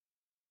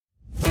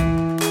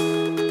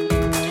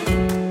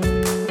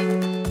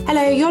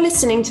you're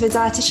listening to the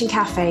Dietitian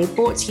Cafe,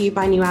 brought to you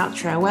by New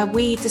Ultra, where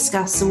we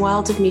discuss the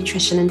world of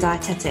nutrition and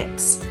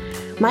dietetics.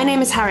 My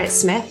name is Harriet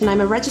Smith, and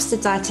I'm a registered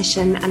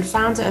dietitian and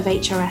founder of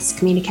HRS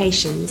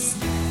Communications.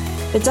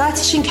 The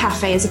Dietitian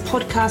Cafe is a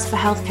podcast for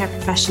healthcare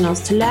professionals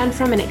to learn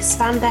from and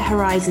expand their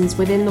horizons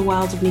within the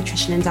world of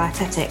nutrition and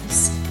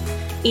dietetics.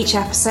 Each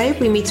episode,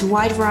 we meet a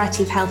wide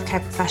variety of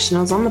healthcare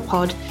professionals on the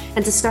pod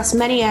and discuss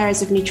many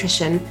areas of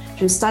nutrition,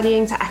 from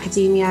studying to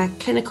academia,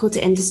 clinical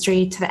to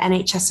industry, to the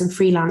NHS and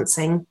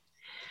freelancing.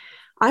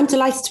 I'm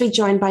delighted to be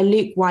joined by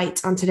Luke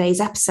White on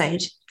today's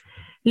episode.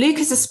 Luke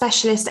is a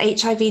specialist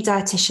HIV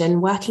dietitian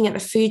working at the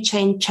Food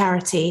Chain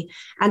Charity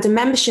and a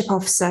membership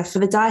officer for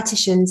the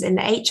dietitians in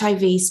the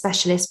HIV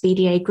Specialist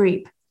BDA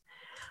group.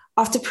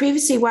 After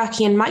previously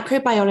working in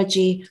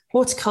microbiology,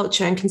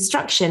 horticulture and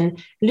construction,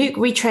 Luke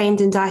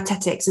retrained in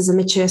dietetics as a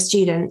mature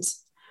student.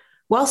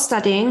 While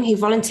studying, he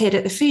volunteered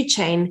at the Food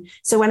Chain,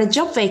 so when a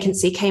job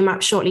vacancy came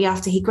up shortly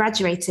after he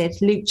graduated,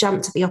 Luke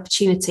jumped at the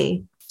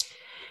opportunity.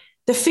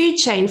 The Food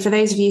Chain, for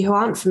those of you who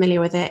aren't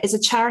familiar with it, is a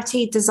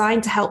charity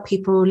designed to help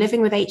people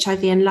living with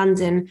HIV in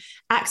London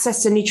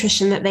access the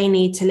nutrition that they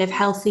need to live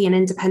healthy and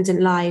independent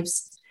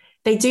lives.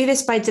 They do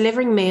this by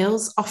delivering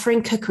meals,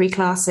 offering cookery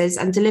classes,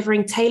 and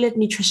delivering tailored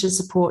nutrition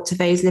support to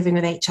those living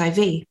with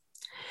HIV.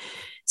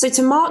 So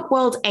to mark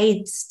World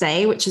AIDS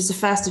Day, which is the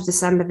 1st of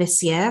December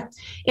this year,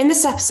 in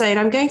this episode,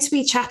 I'm going to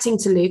be chatting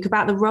to Luke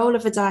about the role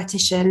of a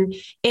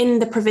dietitian in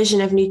the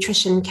provision of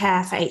nutrition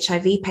care for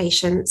HIV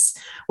patients.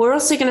 We're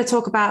also going to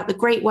talk about the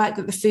great work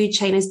that the Food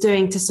Chain is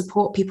doing to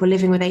support people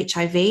living with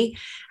HIV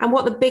and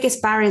what the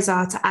biggest barriers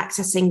are to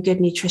accessing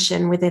good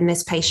nutrition within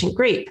this patient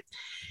group.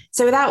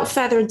 So without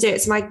further ado,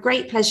 it's my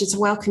great pleasure to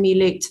welcome you,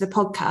 Luke, to the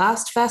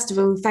podcast. First of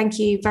all, thank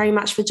you very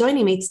much for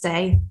joining me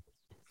today.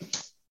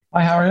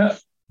 Hi,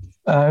 Harriet.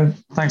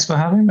 Thanks for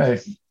having me.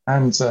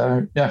 And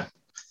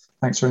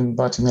thanks for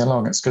inviting me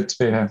along. It's good to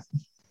be here.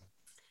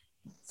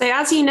 So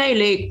as you know,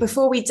 Luke,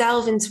 before we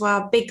delve into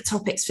our big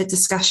topics for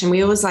discussion,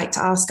 we always like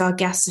to ask our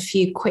guests a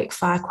few quick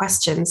fire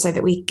questions so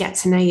that we get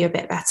to know you a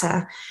bit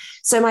better.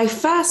 So my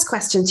first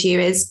question to you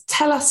is,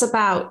 tell us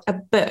about a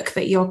book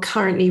that you're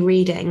currently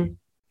reading.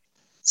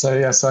 So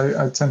yes,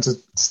 I tend to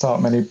start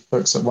many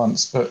books at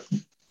once, but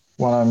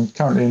one I'm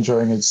currently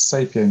enjoying is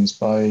Sapiens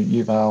by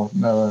Yuval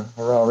Noah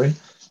Harari.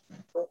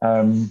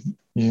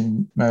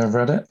 You may have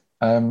read it.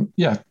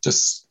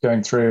 Just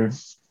going through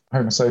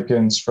Homo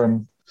sapiens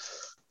from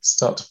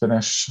start to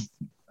finish,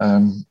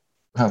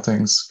 how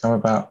things come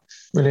about.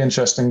 Really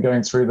interesting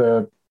going through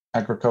the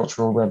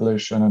agricultural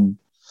revolution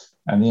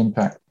and the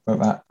impact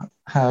that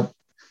had.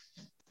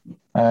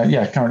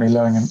 Currently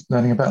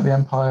learning about the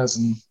empires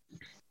and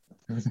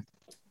everything.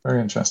 Very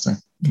interesting.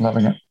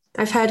 Loving it.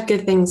 I've heard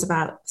good things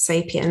about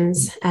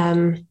Sapiens.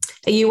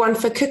 Are you one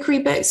for cookery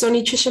books or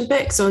nutrition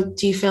books, or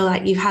do you feel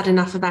like you've had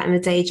enough of that in the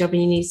day job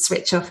and you need to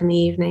switch off in the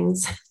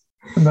evenings?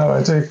 No,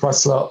 I do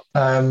quite a lot.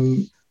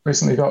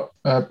 Recently got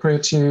Priya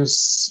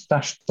Chew's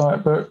Dash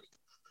Diet book.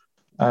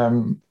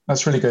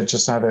 That's really good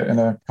just to have it in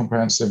a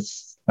comprehensive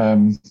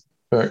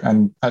book,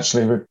 and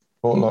actually we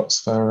bought lots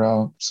for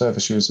our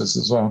service users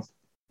as well,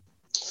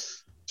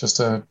 just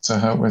to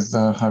help with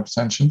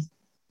hypertension.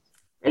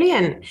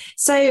 Brilliant.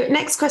 So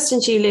next question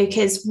to you, Luke,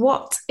 is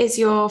what is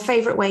your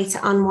favourite way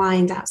to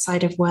unwind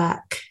outside of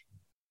work?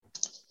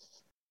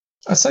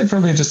 I'd say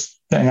probably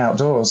just getting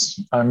outdoors.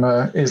 I'm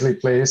easily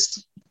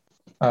pleased.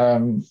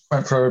 Went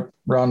for a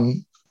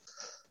run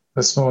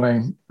this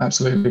morning,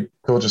 absolutely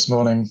gorgeous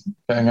morning,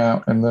 getting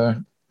out in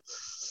the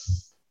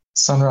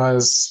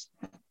sunrise,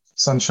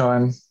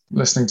 sunshine,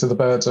 listening to the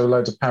birds. There were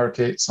loads of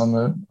parakeets on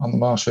the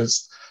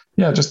marshes.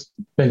 Yeah, just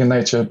being in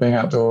nature, being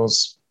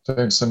outdoors,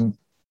 doing some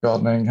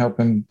gardening,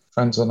 helping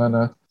friends on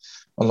an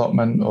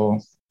allotment or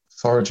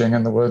foraging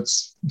in the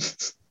woods.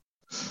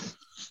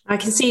 I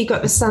can see you've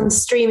got the sun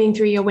streaming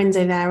through your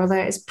window there, although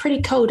it's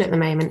pretty cold at the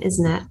moment,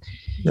 isn't it?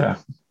 Yeah,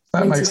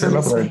 that makes it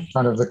lovely,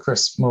 kind of the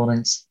crisp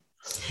mornings.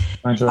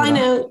 I enjoy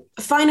that.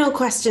 Final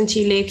question to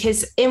you, Luke,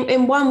 is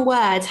in one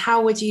word,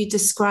 how would you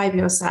describe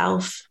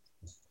yourself?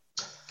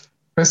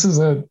 This is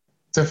a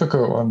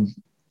difficult one,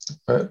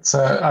 but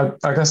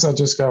I guess I'll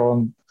just go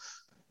on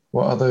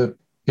what other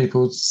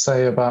people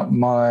say about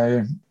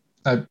my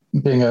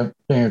being a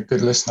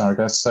good listener, I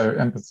guess. So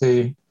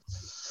empathy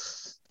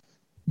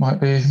might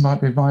be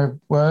my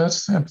word.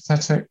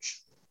 Empathetic,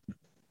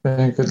 being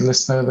a good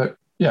listener. That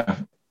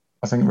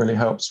I think really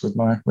helps with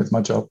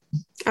my job.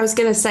 I was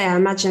going to say, I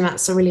imagine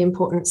that's a really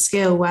important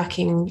skill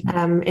working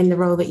in the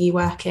role that you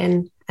work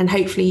in, and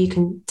hopefully you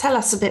can tell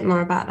us a bit more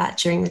about that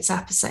during this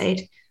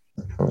episode.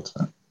 Look forward to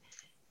that.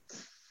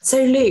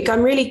 So Luke,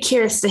 I'm really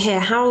curious to hear,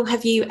 how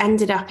have you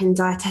ended up in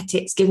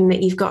dietetics, given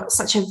that you've got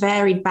such a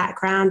varied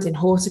background in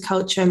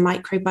horticulture,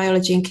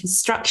 microbiology and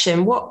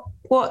construction?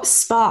 What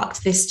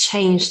sparked this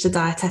change to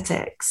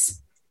dietetics?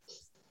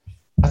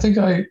 I think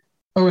I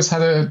always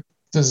had a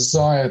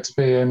desire to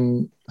be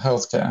in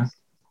healthcare,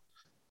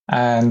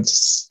 and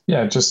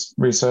just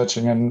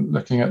researching and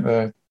looking at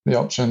the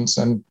options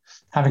and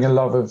having a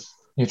love of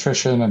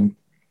nutrition and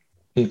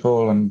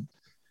people and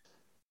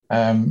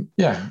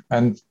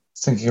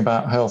thinking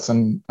about health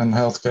and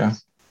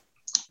healthcare,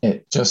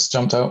 it just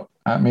jumped out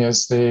at me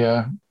as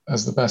the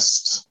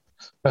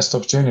best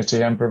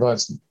opportunity and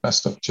provides the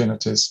best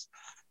opportunities.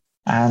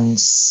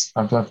 And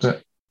I've loved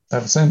it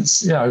ever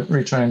since. Yeah, I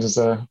retrained as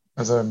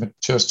a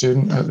mature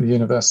student at the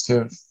University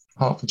of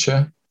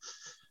Hertfordshire.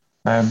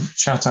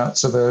 Shout out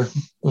to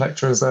the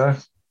lecturers there,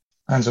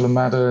 Angela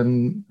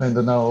Madden,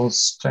 Linda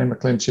Knowles, Jane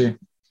McClinchy.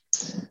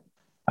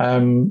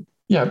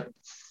 Yeah,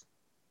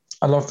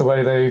 I love the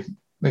way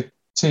they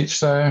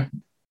teach there.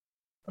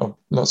 Oh,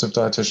 lots of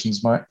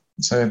dietitians might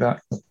say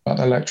that about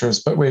their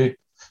lecturers, but we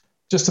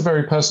just a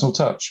very personal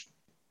touch.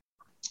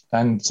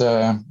 And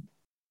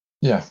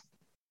yeah,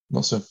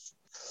 lots of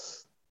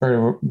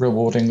very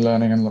rewarding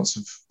learning and lots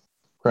of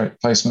great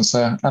placements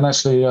there. And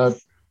actually,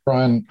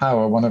 Brian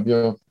Power, one of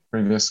your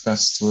previous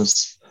guests,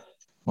 was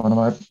one of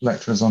my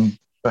lecturers on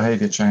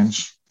behaviour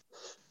change,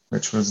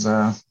 which was,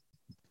 yeah,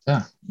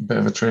 a bit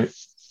of a treat.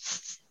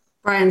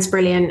 Brian's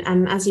brilliant.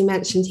 And as you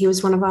mentioned, he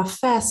was one of our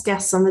first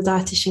guests on the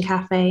Dietitian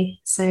Cafe.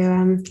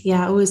 So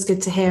yeah, always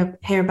good to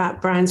hear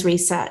about Brian's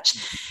research.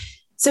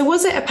 So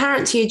was it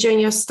apparent to you during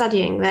your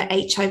studying that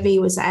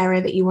HIV was the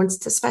area that you wanted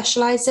to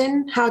specialise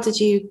in? How did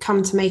you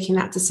come to making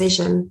that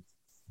decision?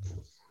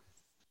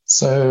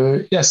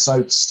 So yes,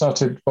 I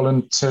started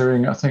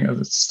volunteering, I think at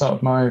the start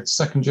of my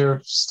second year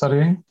of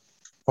studying,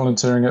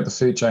 volunteering at the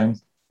food chain.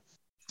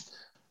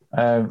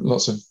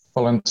 Lots of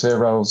volunteer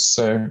roles.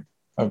 So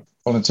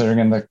volunteering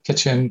in the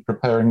kitchen,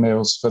 preparing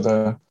meals for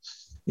the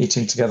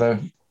eating together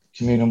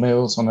communal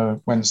meals on a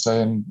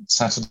Wednesday and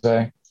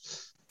Saturday.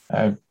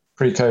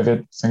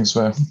 Pre-COVID, things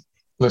were a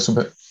little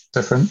bit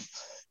different,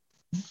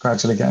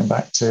 gradually getting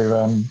back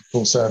to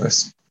full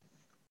service.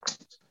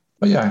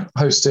 But yeah,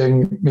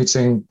 hosting,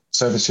 meeting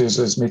service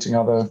users, meeting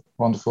other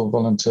wonderful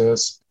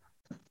volunteers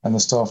and the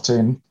staff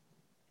team,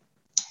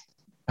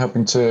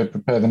 helping to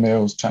prepare the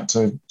meals, chat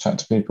to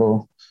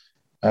people,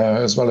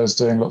 as well as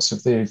doing lots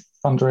of the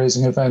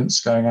fundraising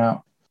events, going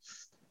out,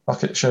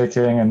 bucket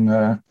shaking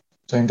and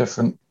doing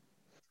different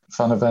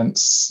fun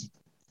events.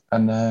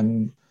 And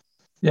then,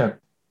 yeah,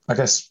 I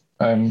guess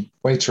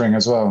waitering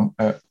as well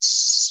at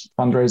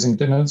fundraising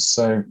dinners.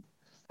 So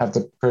have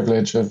the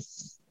privilege of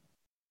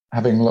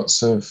having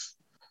lots of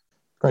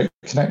great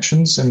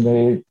connections in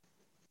the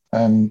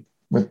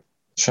with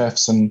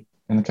chefs and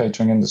in the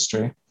catering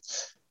industry,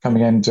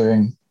 coming in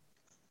doing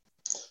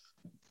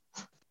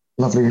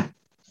lovely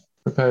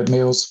prepared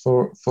meals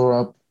for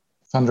our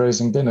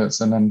fundraising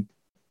dinners, and then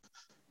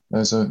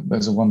there's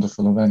a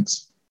wonderful event.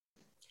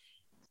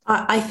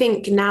 I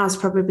think now is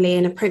probably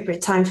an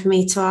appropriate time for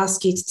me to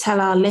ask you to tell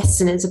our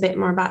listeners a bit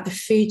more about the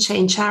Food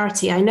Chain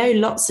charity. I know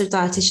lots of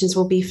dietitians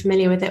will be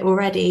familiar with it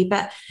already,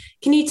 but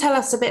can you tell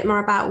us a bit more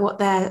about what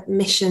their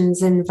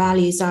missions and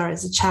values are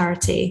as a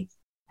charity?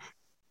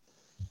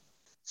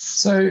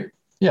 So,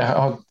 yeah,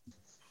 our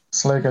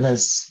slogan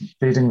is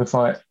leading the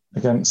fight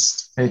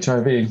against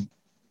HIV.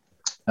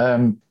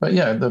 But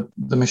yeah,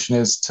 the mission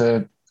is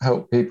to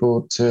help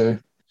people to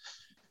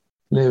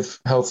live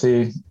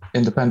healthy,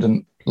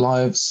 independent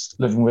lives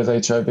living with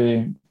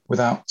HIV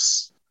without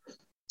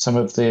some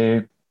of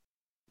the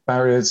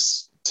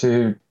barriers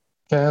to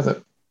care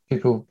that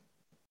people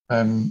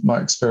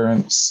might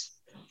experience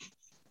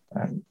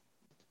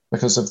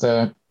because of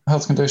their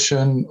health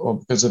condition or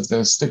because of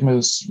the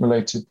stigmas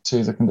related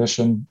to the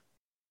condition.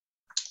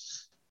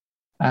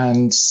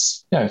 And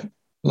yeah,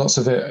 lots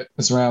of it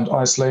is around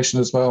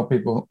isolation as well.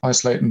 People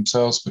isolate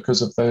themselves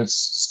because of those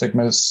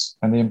stigmas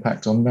and the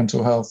impact on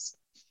mental health.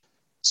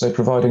 So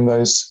providing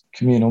those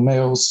communal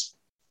meals,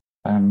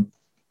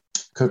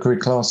 cookery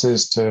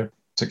classes to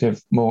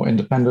give more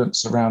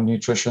independence around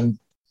nutrition.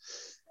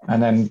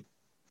 And then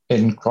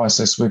in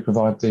crisis, we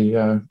provide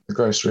the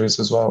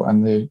groceries as well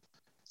and the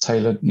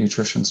tailored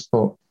nutrition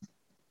support.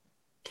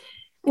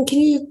 And can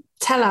you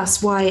tell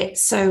us why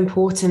it's so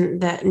important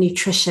that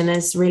nutrition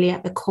is really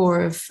at the core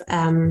of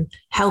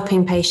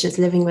helping patients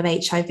living with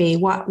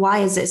HIV? Why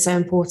is it so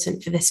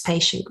important for this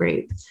patient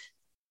group?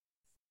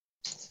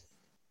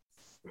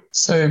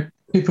 So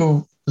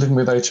people living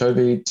with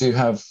HIV do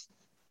have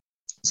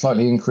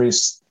slightly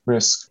increased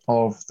risk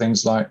of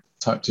things like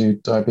type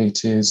 2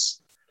 diabetes,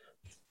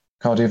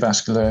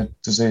 cardiovascular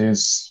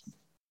disease,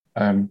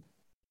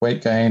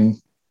 weight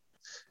gain,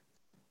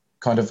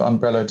 kind of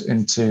umbrellaed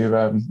into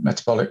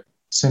metabolic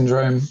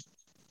syndrome.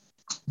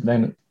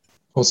 Then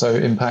also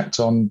impact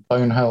on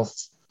bone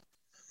health.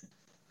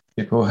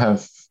 People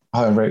have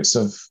higher rates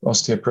of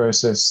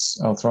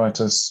osteoporosis,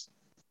 arthritis,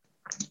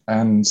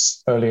 and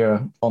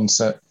earlier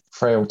onset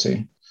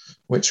frailty,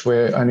 which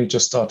we're only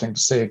just starting to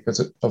see because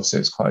obviously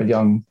it's quite a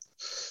young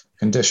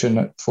condition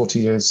at 40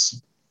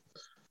 years.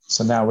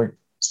 So now we're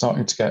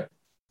starting to get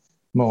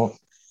more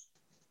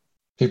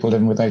people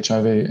living with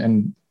HIV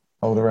in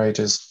older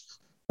ages,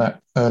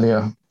 that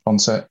earlier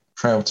onset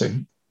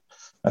frailty.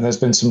 And there's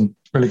been some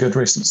really good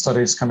recent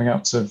studies coming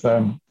out of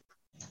the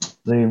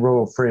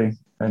Royal Free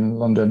in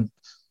London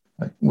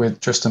with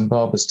Tristan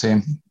Barber's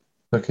team,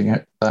 looking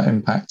at that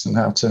impact and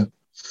how to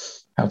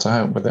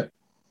help with it.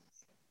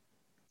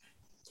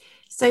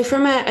 So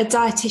from a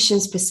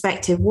dietitian's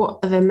perspective, what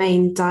are the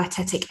main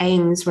dietetic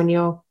aims when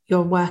you're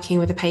working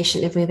with a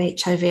patient living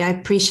with HIV? I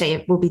appreciate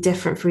it will be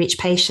different for each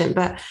patient,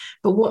 but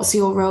what's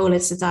your role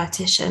as a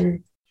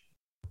dietitian?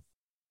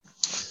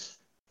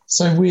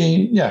 So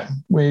we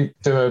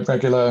do a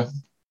regular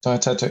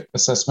dietetic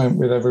assessment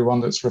with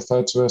everyone that's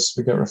referred to us.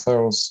 We get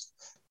referrals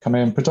come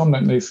in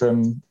predominantly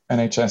from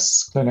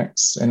NHS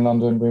clinics in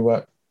London. We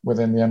work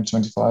within the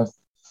M25.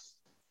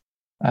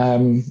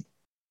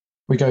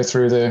 We go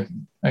through the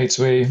A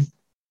to E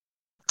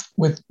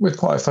with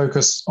quite a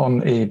focus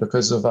on E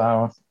because of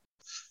our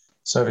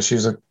service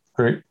user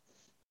group.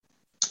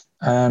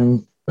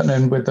 But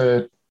then with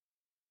the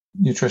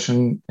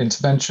nutrition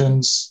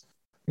interventions,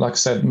 like I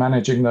said,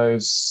 managing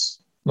those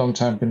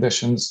long-term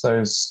conditions,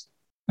 those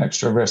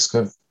extra risk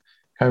of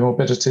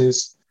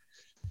comorbidities.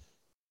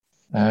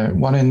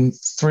 1 in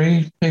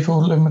 3 people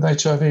living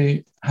with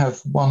HIV have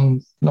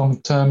one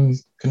long-term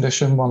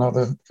condition, one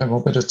other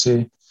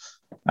comorbidity,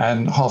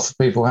 and half of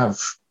people have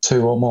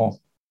 2 or more.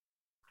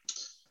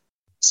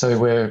 So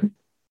we're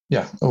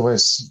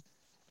always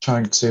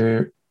trying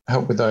to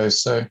help with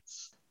those. So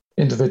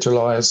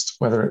individualized,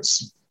 whether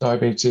it's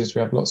diabetes,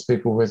 we have lots of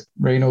people with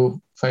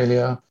renal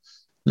failure,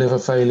 liver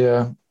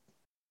failure,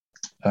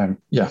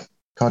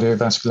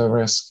 cardiovascular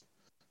risk,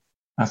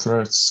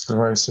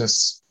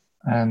 atherosclerosis,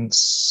 and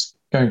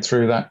going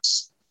through that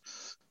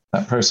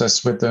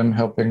process with them,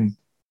 helping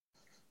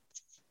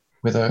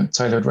with a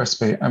tailored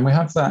recipe. And we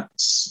have that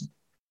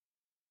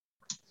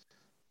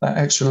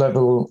extra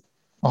level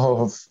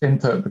of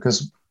input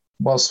because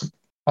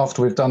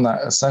after we've done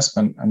that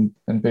assessment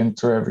and been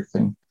through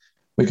everything,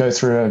 we go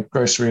through a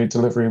grocery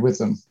delivery with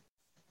them.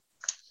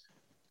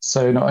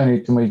 So not only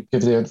can we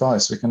give the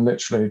advice, we can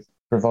literally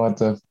provide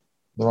the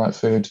right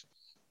food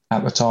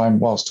at the time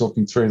whilst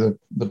talking through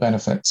the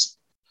benefits.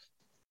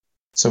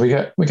 So we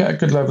get a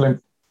good level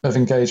of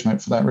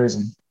engagement for that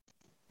reason.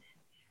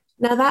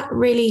 Now, that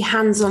really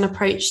hands-on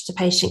approach to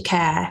patient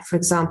care, for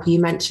example,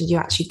 you mentioned you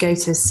actually go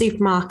to a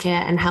supermarket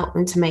and help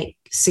them to make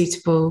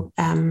suitable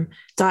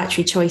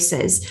dietary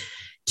choices.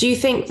 Do you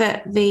think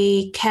that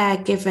the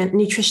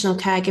nutritional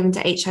care given to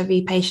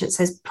HIV patients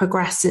has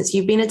progressed since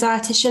you've been a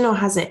dietitian, or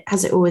has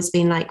it always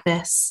been like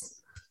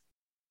this?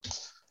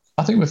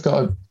 I think we've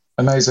got an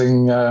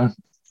amazing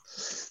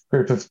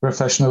group of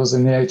professionals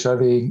in the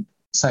HIV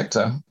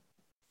sector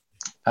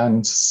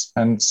and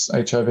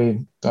HIV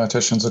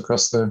dietitians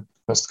across the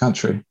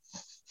country.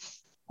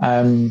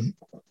 And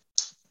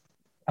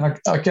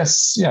I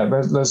guess,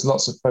 there's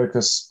lots of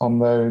focus on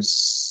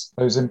those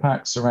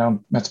impacts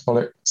around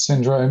metabolic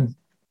syndrome.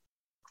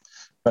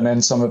 But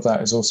then some of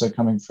that is also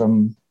coming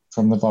from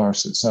the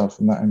virus itself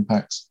and that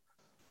impact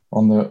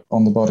on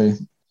the body.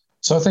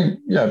 So I think,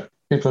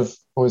 people have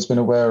always been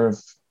aware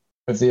of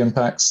the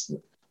impacts.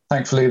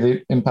 Thankfully,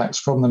 the impacts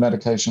from the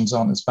medications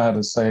aren't as bad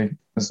as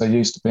they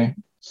used to be.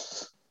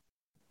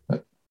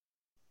 But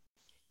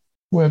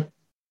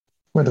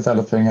we're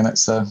developing, and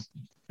it's a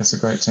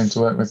great team to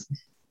work with.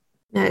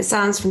 No, it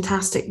sounds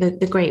fantastic,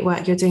 the great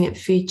work you're doing at the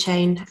food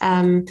chain.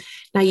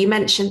 Now, you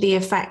mentioned the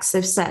effects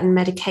of certain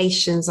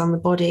medications on the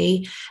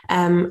body.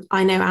 I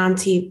know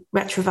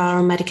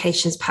antiretroviral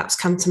medications perhaps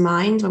come to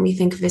mind when we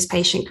think of this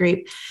patient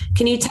group.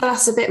 Can you tell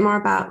us a bit more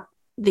about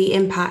the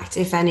impact,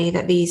 if any,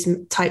 that these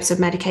types of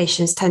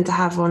medications tend to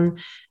have on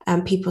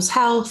people's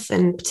health,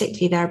 and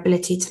particularly their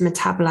ability to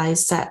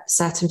metabolize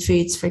certain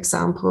foods, for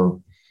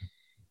example?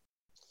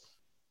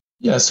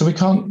 Yeah, so we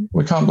can't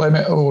blame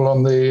it all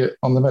on the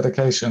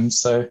medication.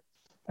 So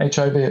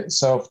HIV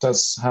itself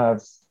does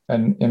have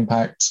an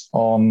impact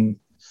on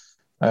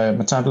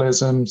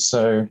metabolism.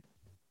 So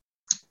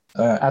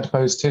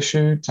adipose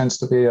tissue tends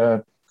to be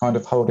a kind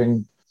of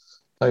holding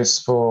place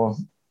for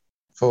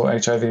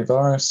HIV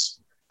virus.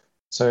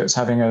 So it's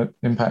having an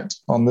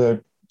impact on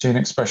the gene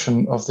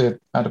expression of the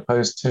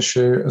adipose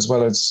tissue, as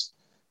well as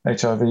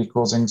HIV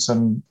causing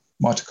some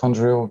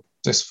mitochondrial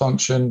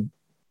dysfunction.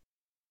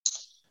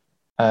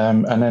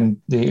 And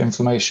then the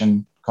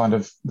inflammation, kind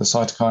of the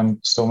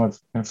cytokine storm of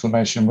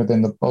inflammation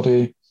within the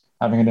body,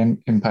 having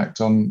an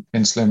impact on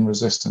insulin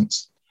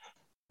resistance.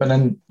 But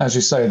then, as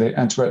you say, the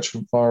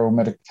antiretroviral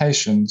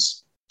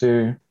medications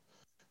do,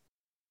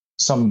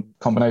 some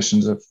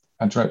combinations of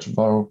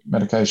antiretroviral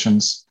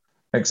medications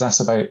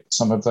exacerbate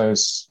some of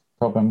those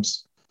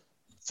problems,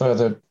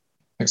 further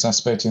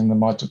exacerbating the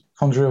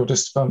mitochondrial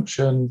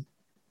dysfunction,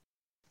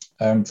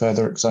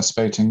 further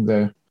exacerbating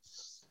the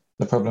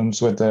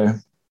problems with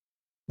the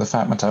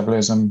fat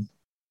metabolism,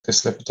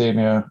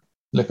 dyslipidemia,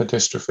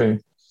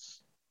 lipodystrophy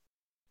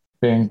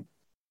being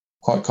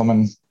quite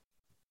common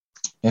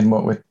in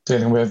what we're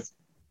dealing with.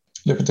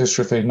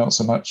 Lipodystrophy, not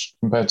so much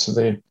compared to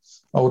the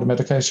older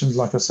medications,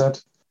 like I said.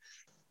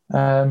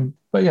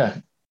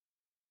 But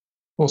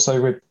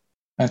also with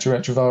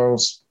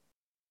antiretrovirals,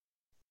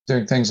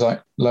 doing things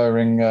like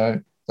lowering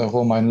the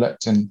hormone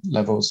leptin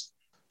levels.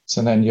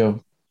 So then you're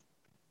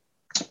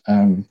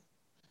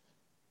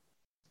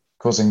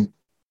causing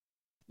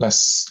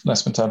less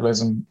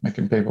metabolism,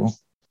 making people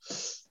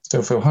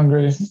still feel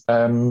hungry,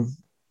 and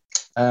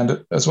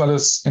as well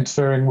as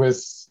interfering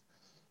with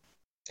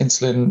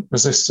insulin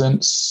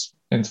resistance,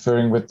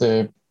 interfering with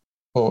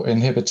or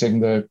inhibiting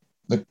the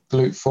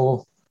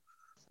GLUT4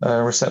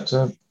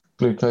 receptor,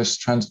 glucose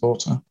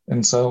transporter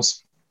in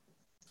cells.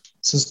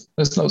 So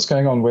there's lots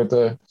going on with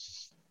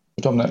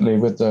predominantly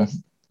with the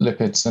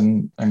lipids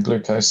and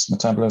glucose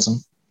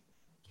metabolism.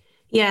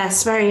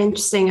 Yes, very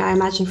interesting, I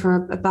imagine,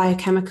 from a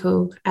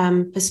biochemical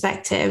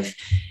perspective.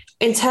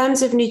 In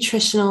terms of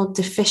nutritional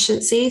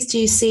deficiencies, do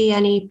you see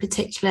any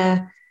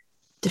particular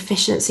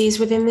deficiencies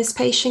within this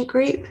patient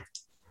group?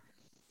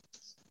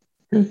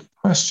 Good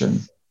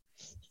question.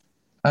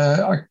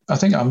 I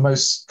think our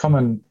most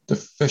common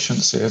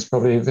deficiency is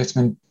probably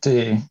vitamin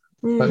D,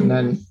 but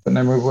then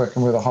we're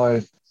working with a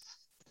high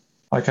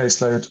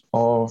caseload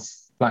of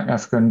Black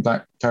African,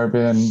 Black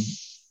Caribbean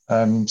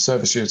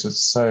service users.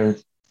 So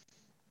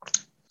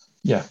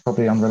yeah,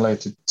 probably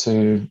unrelated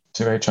to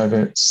HIV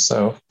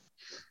itself,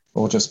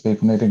 or just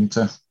people needing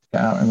to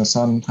get out in the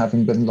sun,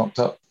 having been locked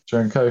up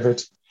during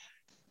COVID.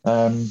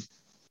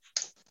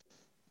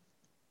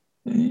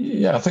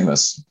 Yeah, I think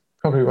that's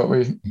probably what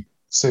we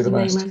see the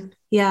most.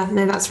 Yeah,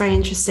 no, that's very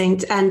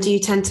interesting. And do you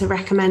tend to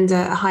recommend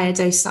a higher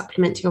dose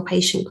supplement to your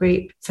patient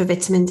group for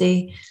vitamin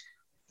D?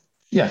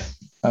 Yeah,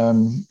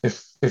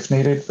 if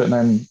needed, but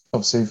then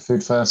obviously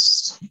food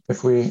first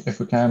if we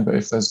can. But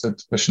if there's a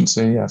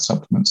deficiency, yeah,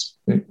 supplements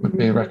would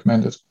be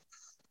recommended.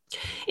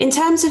 In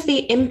terms of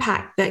the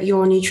impact that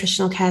your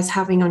nutritional care is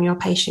having on your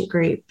patient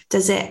group,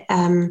 does it,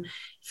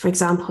 for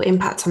example,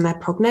 impact on their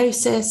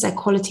prognosis, their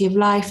quality of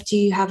life? Do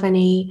you have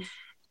any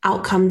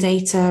outcome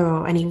data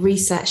or any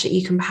research that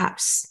you can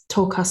perhaps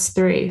talk us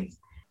through?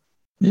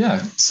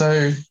 Yeah,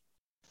 so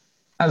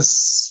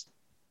as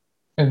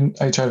in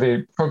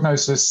HIV,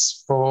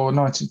 prognosis for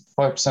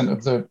 95%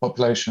 of the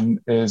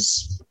population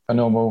is a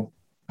normal,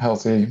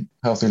 healthy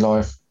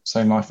life,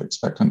 same life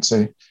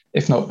expectancy,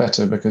 if not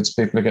better, because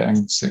people are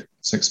getting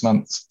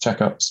 6-month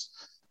checkups.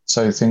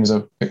 So things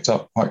are picked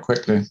up quite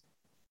quickly.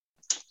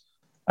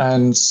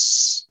 But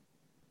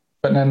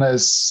then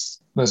there's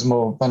a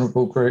more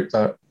vulnerable group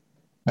that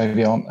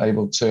maybe aren't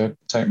able to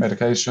take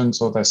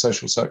medications, or their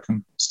social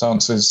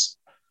circumstances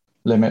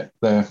limit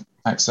their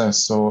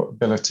access or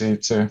ability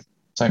to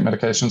take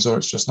medications, or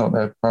it's just not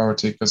their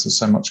priority because there's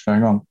so much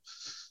going on.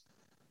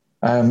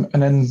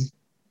 And then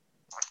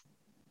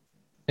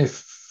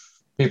if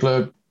people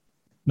are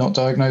not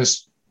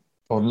diagnosed,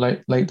 or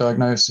late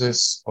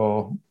diagnosis,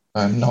 or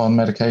not on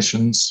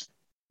medications,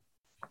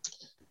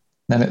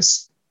 then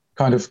it's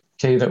kind of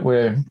key that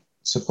we're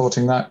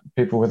supporting that.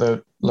 People with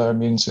a low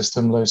immune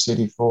system, low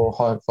CD4,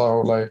 high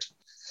viral load.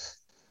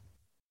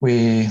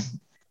 We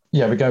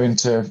go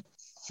into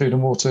food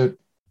and water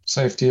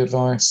safety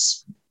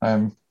advice,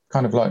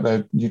 kind of like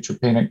the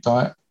neutropenic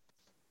diet,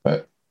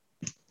 but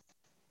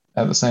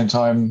at the same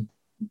time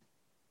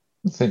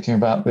thinking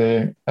about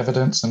the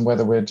evidence and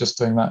whether we're just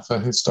doing that for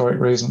historic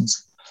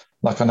reasons.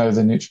 Like, I know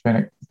the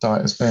neutropenic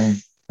diet is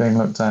being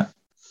looked at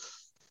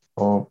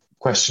or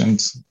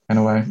questioned in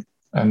a way,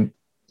 and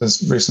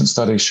there's recent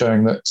studies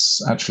showing that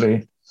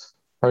actually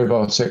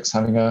probiotics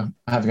having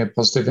a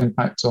positive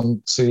impact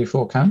on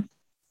CD4 count.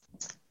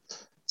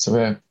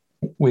 So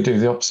we do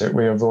the opposite.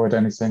 We avoid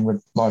anything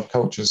with live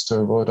cultures to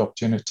avoid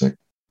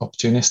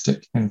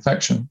opportunistic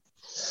infection,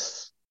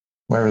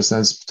 whereas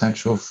there's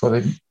potential for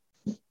the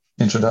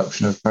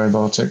introduction of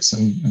probiotics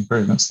and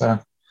improvements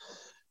there.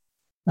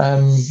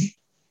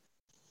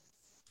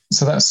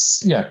 So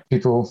that's,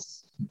 people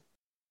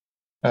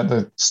at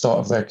the start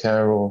of their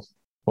care or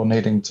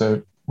needing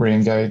to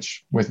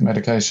re-engage with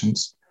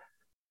medications.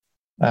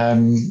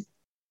 And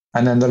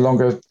then the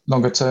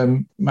longer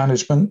term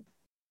management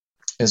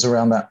is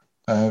around that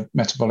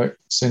metabolic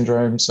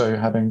syndrome, so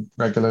having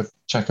regular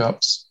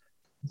checkups,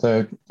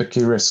 the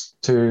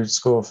Q-RISK-2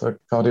 score for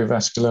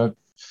cardiovascular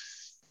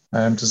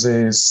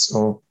disease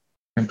or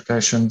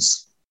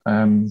implications,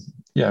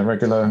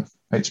 regular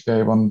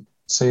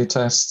HbA1c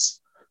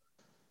tests,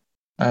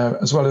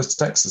 as well as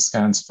DEXA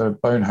scans for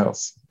bone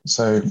health.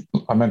 So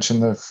I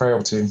mentioned the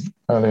frailty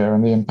earlier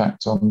and the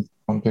impact on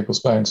people's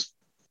bones.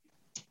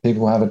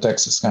 People have a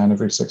DEXA scan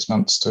every 6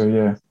 months to a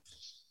year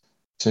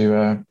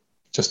to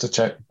just to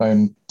check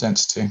bone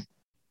density.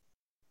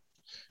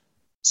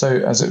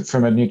 So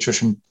from a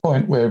nutrition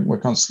point, we're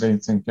constantly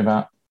thinking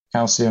about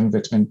calcium,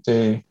 vitamin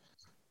D.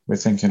 We're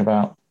thinking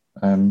about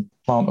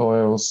plant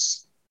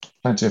oils,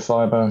 plenty of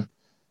fiber,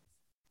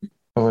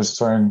 always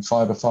throwing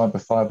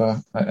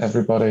fiber at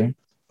everybody,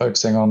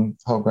 focusing on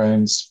whole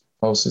grains,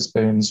 pulses,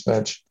 beans,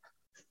 veg.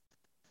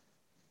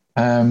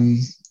 And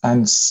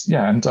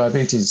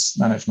diabetes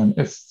management.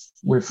 If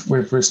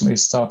we've recently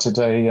started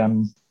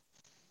a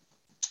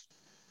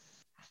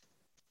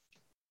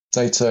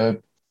data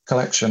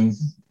collection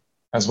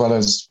as well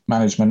as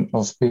management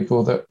of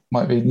people that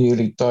might be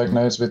newly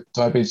diagnosed with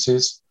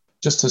diabetes,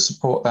 just to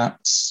support that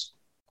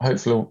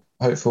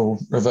hopeful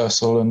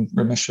reversal and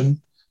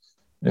remission,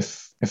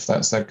 if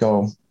that's their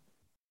goal.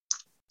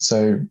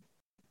 So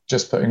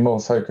just putting more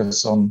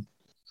focus on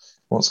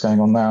what's going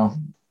on now,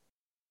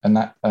 and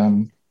that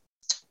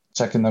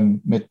checking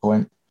them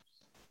midpoint,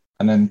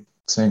 and then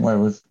seeing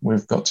where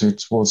we've got to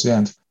towards the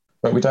end.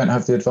 but we don't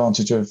have the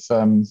advantage of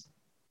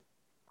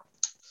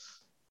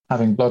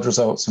having blood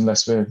results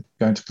unless we're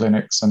going to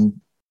clinics and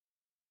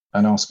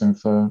asking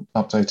for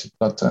updated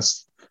blood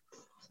tests.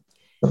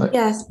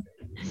 Yes.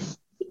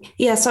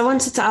 Yes, I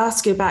wanted to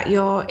ask you about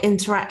your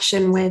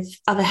interaction with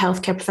other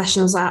healthcare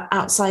professionals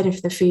outside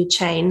of the food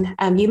chain.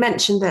 You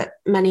mentioned that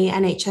many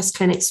NHS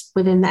clinics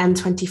within the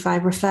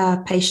M25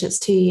 refer patients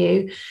to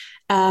you.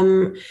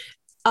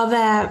 Are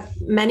there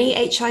many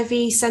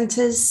HIV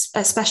centres,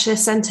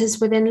 specialist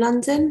centres within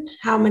London?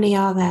 How many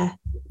are there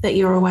that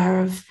you're aware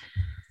of?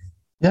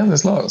 Yeah,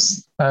 there's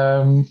lots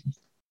to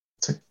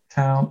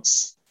count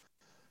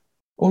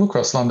all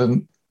across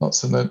London,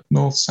 lots in the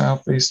north,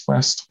 south, east,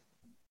 west,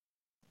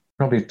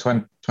 probably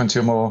 20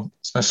 or more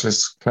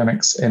specialist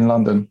clinics in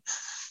London.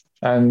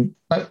 And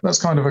that's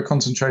kind of a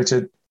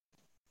concentrated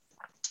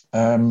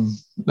level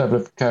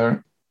of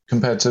care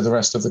compared to the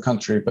rest of the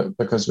country, but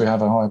because we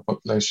have a high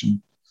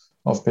population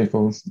of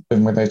people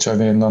living with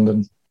HIV in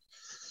London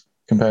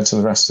compared to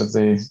the rest of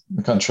the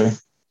country.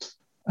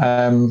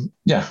 And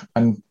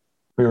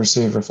we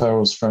receive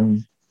referrals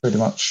from pretty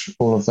much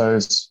all of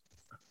those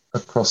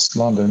across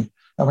London.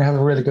 And we have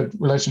a really good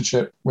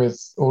relationship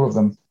with all of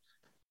them,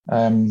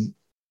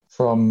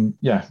 from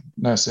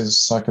nurses,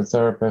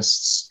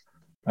 psychotherapists,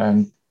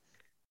 and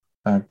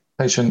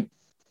patient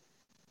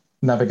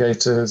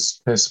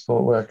navigators, peer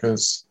support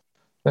workers.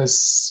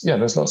 There's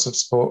lots of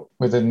support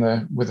within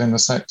the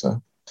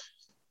sector,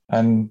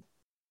 and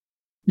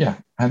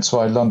hence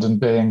why London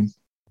being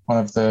one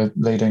of the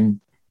leading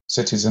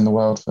cities in the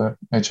world for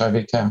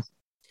HIV care.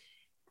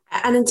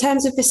 And in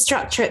terms of the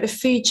structure at the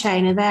food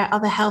chain, are there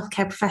other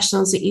healthcare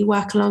professionals that you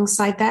work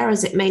alongside there, or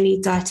is it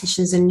mainly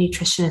dietitians and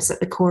nutritionists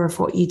at the core of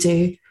what you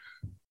do?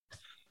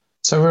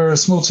 So we're a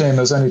small team.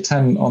 There's only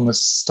 10 on the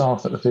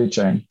staff at the food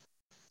chain.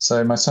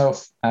 So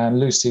myself and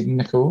Lucy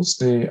Nichols,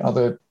 the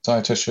other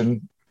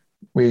dietitian,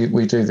 we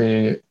do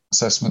the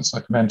assessments,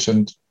 like I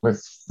mentioned,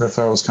 with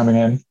referrals coming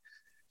in.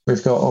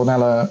 We've got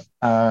Ornella,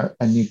 a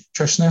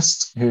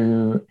nutritionist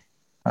who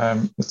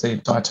is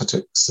the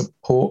dietetic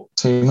support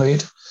team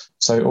lead.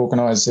 So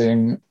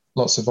organising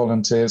lots of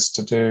volunteers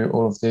to do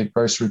all of the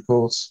grocery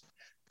calls.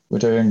 We're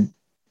doing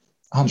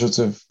hundreds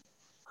of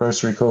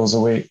grocery calls a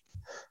week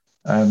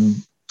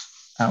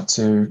out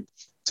to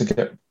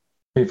get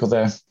people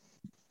their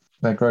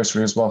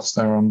groceries whilst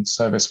they're on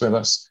service with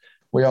us.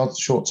 We are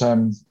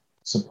short-term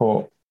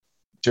support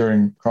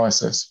during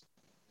crisis.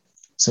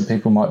 So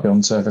people might be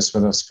on service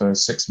with us for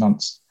 6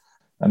 months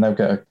and they'll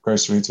get a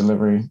grocery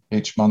delivery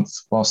each month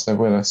whilst they're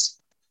with us.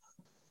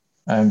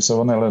 So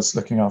Ornella's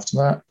looking after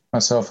that.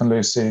 Myself and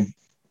Lucy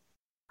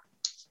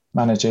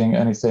managing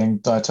anything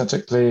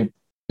dietetically,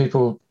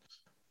 people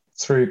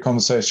through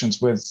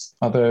conversations with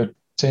other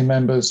team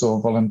members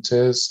or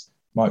volunteers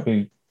might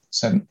be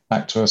sent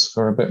back to us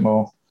for a bit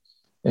more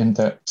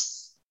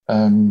in-depth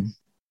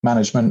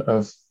management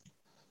of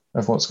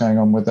what's going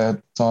on with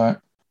their diet.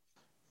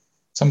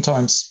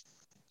 Sometimes,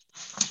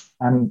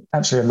 and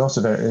actually a lot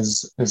of it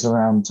is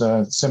around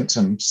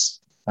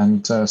symptoms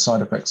and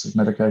side effects of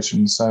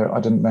medication. So I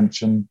didn't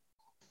mention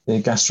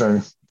the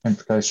gastro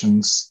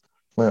implications.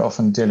 We're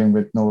often dealing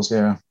with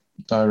nausea,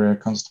 diarrhea,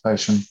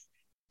 constipation.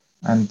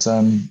 And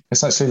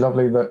it's actually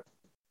lovely that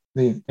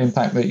the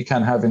impact that you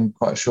can have in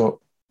quite a short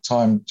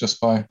time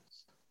just by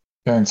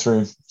going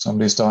through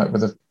somebody's diet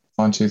with a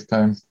fine-tooth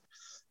comb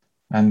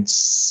and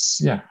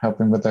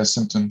helping with their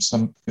symptoms.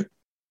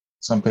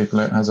 Some people,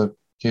 it has a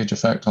huge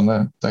effect on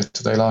their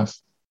day-to-day life.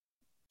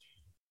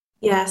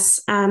 Yes.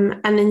 And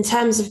in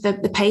terms of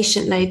the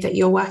patient load that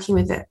you're working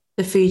with at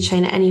the food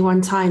chain at any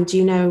one time, do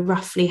you know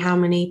roughly how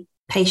many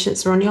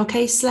patients are on your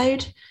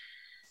caseload?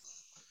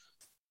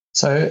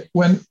 So it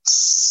went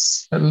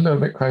a little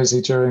bit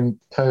crazy during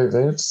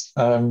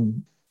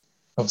COVID.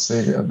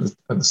 Obviously,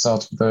 at the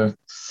start of the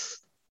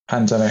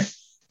pandemic,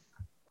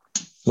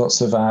 lots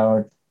of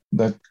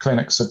the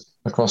clinics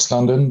across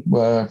London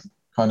were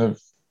kind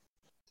of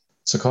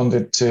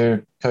seconded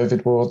to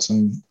COVID wards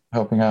and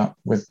helping out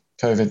with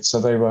COVID.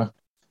 So they were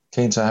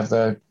keen to have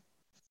their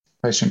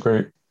patient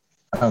group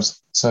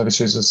as service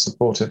users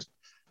supported.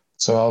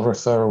 So our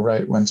referral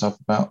rate went up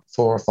about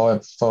 4 or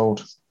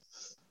 5-fold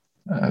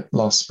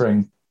last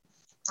spring.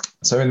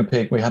 So in the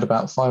peak, we had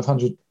about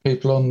 500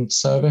 people on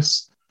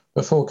service.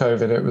 Before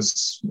COVID, it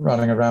was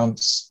running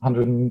around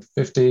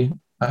 150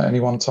 at any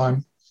one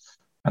time.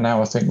 And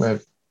now I think we're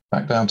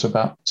back down to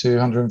about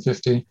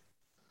 250.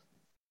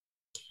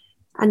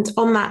 And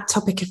on that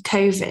topic of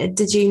COVID,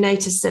 did you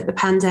notice that the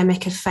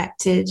pandemic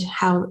affected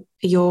how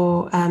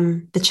your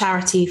the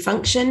charity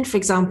functioned? For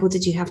example,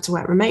 did you have to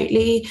work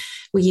remotely?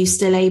 Were you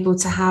still able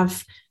to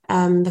have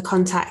the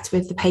contact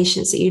with the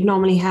patients that you'd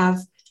normally have?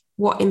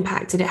 What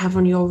impact did it have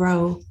on your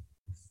role?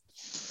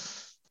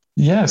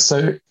 Yeah,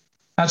 so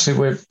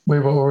actually we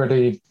were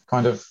already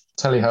kind of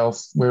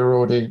telehealth. We were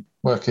already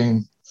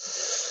working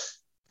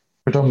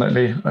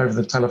predominantly over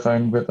the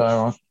telephone with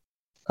our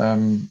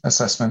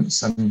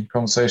assessments and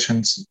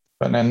conversations,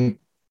 but then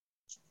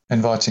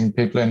inviting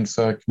people in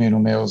for communal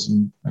meals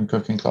and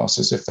cooking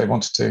classes if they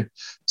wanted to.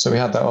 So we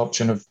had that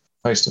option of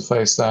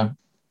face-to-face there.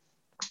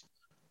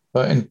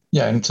 But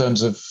in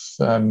terms of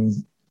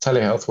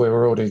telehealth, we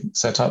were already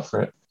set up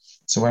for it.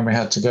 So when we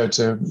had to go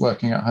to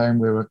working at home,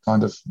 we were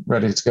kind of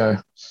ready to go.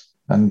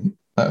 And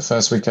that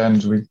first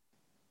weekend, we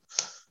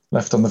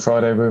left on the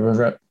Friday, we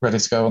were ready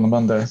to go on the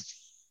Monday.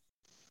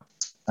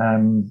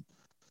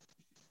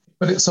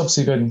 But it's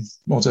obviously been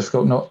more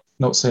difficult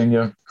not seeing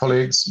your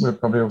colleagues. We're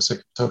probably also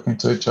talking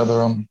to each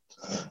other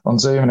on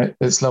Zoom, and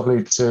it's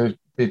lovely to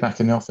be back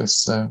in the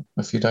office a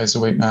few days a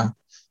week now,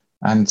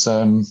 and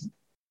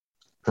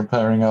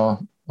preparing our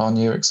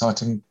new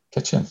exciting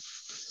kitchen.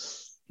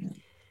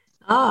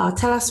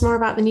 Tell us more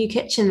about the new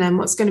kitchen then.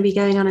 What's going to be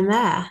going on in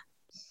there?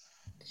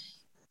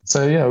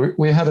 So yeah,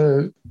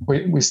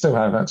 we still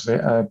have actually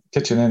a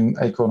kitchen in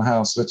Acorn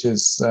House, which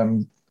is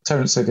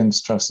Terence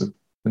Higgins Trust have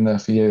been there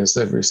for years.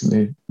 They've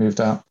recently moved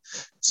out,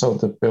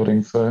 sold the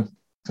building for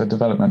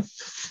development.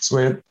 So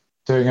we're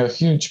doing a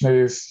huge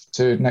move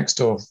to next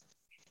door,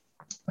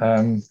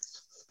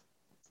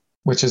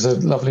 which is a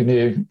lovely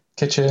new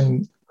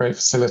kitchen, great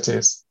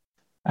facilities,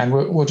 and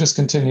we'll just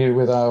continue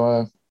with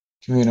our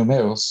communal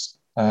meals,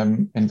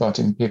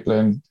 inviting people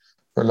in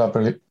for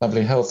a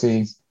lovely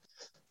healthy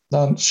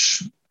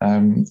lunch,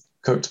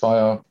 cooked by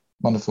our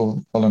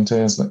wonderful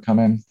volunteers that come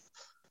in,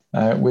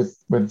 with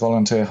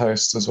volunteer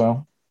hosts as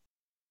well.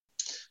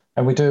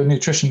 And we do a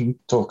nutrition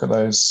talk at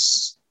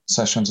those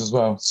sessions as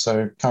well.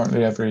 So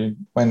currently every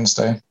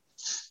Wednesday,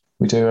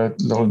 we do a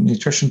little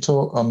nutrition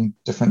talk on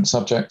different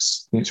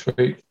subjects each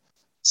week.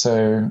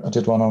 So I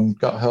did one on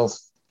gut health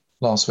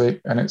last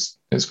week, and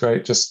it's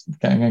great just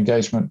getting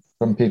engagement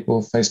from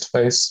people face to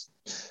face.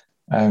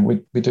 And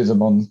we do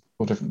them on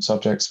all different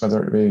subjects,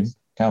 whether it be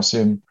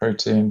calcium,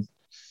 protein,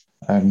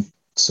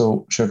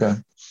 salt,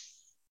 sugar.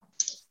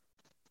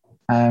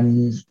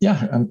 And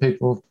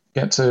people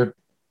get to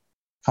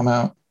come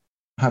out,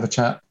 have a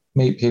chat,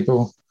 meet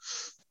people,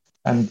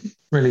 and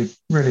really,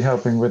 really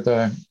helping with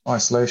their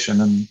isolation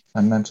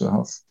and mental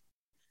health.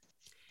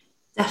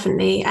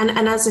 Definitely. And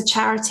as a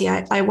charity,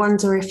 I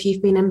wonder if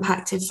you've been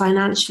impacted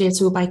financially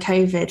at all by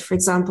COVID. For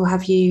example,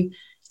 have you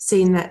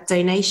seen that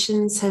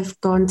donations have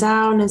gone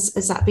down?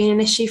 Has that been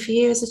an issue for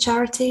you as a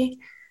charity?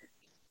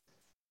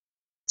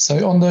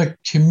 So on the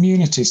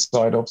community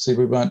side, obviously,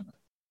 we weren't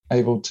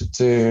able to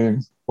do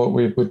what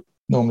we would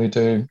normally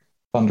do,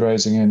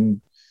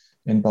 fundraising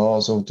in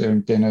bars or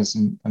doing dinners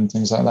and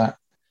things like that.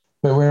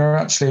 But we were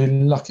actually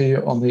lucky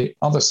on the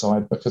other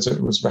side, because it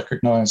was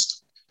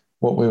recognised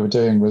what we were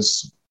doing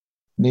was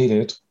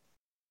needed.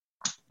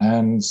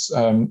 And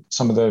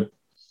some of the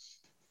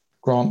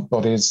grant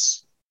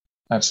bodies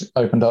actually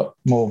opened up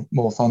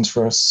more funds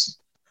for us.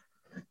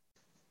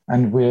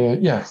 And we're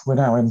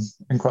now in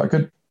quite a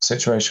good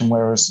situation,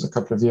 whereas a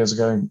couple of years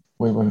ago,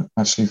 we were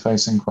actually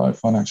facing quite a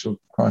financial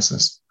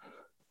crisis.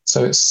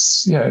 So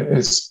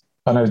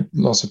I know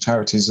lots of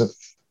charities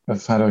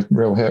have had a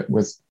real hit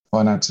with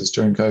finances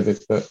during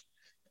COVID, but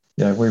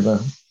yeah, we were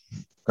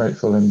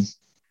grateful in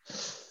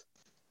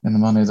the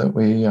money that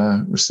we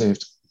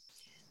received.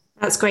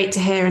 That's great to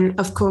hear. And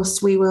of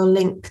course, we will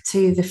link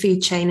to the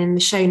food chain in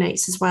the show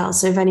notes as well.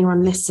 So if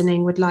anyone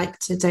listening would like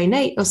to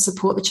donate or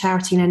support the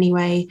charity in any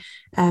way,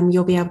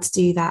 you'll be able to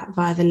do that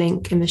via the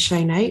link in the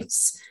show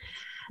notes.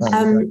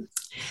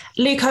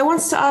 Luke, I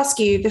wanted to ask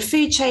you, the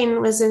food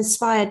chain was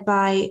inspired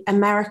by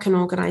American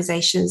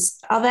organisations.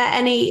 Are there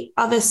any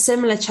other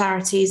similar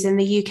charities in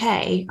the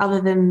UK other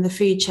than the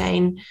food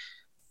chain?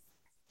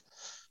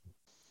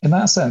 In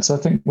that sense, I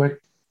think we're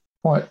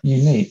quite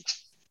unique.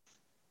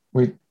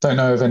 We don't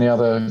know of any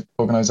other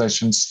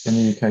organisations in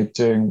the UK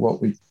doing what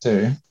we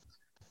do.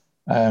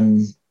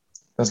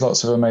 There's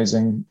lots of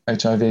amazing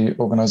HIV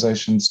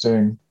organisations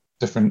doing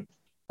different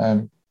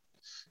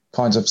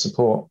kinds of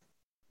support.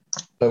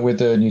 But with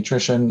the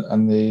nutrition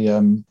and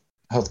the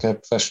healthcare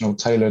professional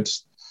tailored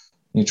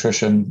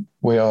nutrition,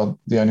 we are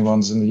the only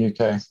ones in the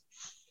UK.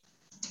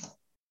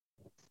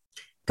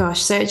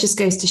 Gosh, so it just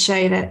goes to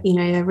show that,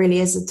 there really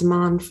is a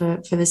demand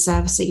for the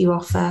service that you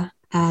offer.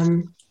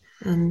 And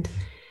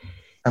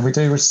we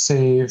do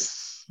receive,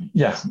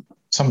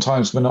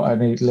 sometimes we're not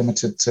only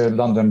limited to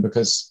London,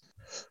 because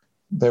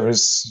there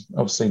is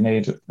obviously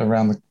need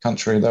around the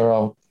country. There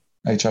are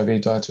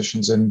HIV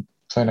dietitians in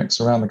clinics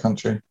around the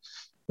country,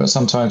 but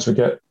sometimes we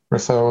get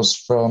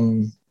referrals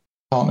from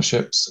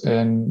partnerships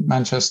in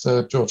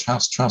Manchester, George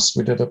House Trust.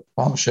 We did a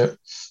partnership.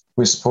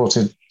 We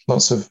supported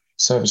lots of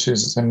service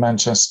users in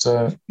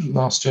Manchester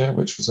last year,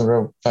 which was a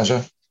real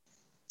pleasure.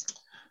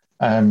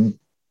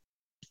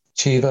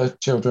 Chiva,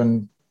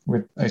 Children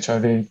with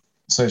HIV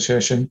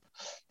Association.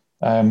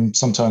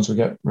 Sometimes we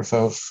get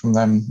referrals from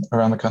them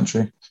around the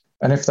country.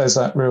 And if there's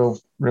that real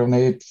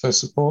need for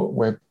support,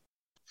 we're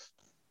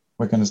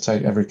going to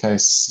take every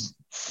case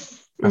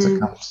as it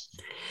comes.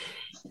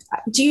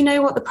 Do you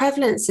know what the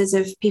prevalence is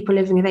of people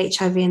living with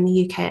HIV in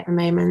the UK at the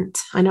moment?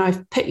 I know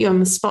I've put you on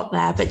the spot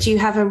there, but do you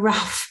have a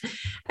rough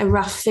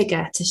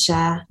figure to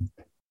share?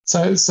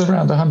 So it's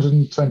around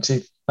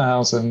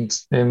 120,000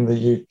 in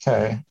the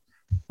UK,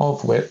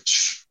 of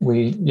which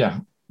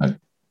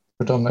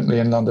predominantly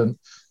in London.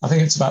 I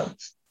think it's about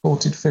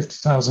 40 to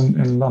 50,000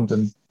 in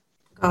London.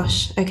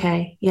 Gosh,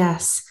 okay,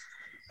 yes.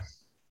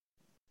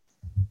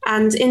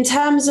 And in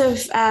terms of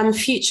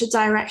future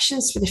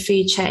directions for the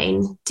food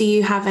chain, do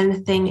you have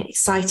anything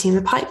exciting in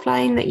the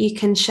pipeline that you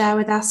can share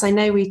with us? I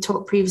know we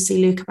talked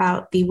previously, Luke,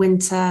 about the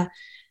winter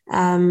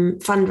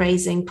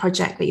fundraising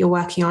project that you're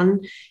working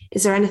on.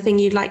 Is there anything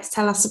you'd like to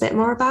tell us a bit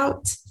more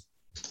about?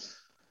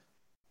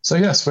 So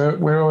yes,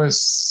 we're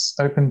always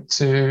open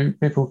to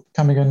people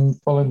coming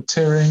and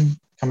volunteering,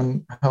 come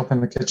and help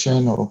in the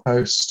kitchen or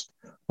host,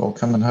 or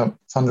come and help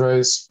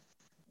fundraise.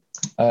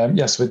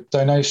 Yes, with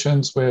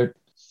donations, we're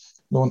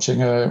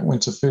launching a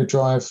winter food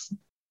drive.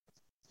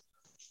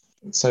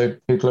 So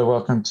people are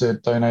welcome to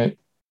donate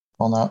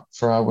on that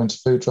for our winter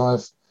food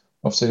drive.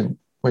 Obviously,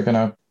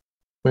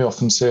 we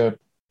often see a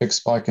big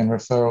spike in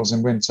referrals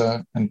in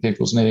winter and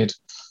people's need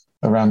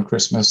around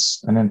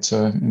Christmas and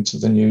into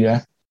the new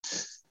year.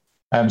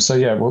 So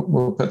yeah,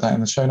 we'll put that in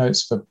the show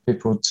notes for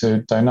people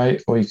to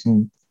donate, or you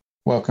can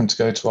welcome to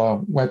go to our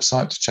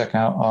website to check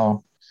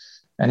out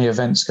any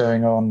events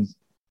going on,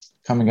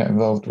 come and get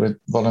involved with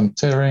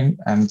volunteering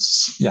and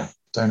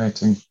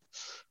donating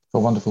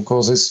for wonderful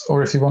causes.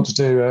 Or if you want to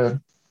do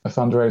a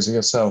fundraiser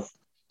yourself,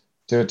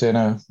 do a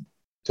dinner,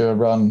 do a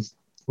run.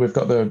 We've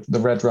got the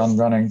Red Run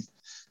running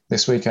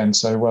this weekend.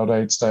 So World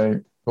AIDS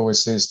Day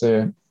always sees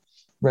the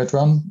Red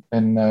Run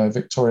in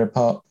Victoria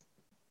Park,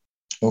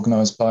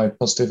 organised by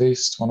Positive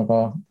East, one of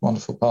our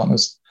wonderful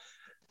partners.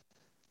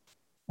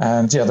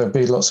 And yeah, there'll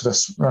be lots of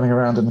us running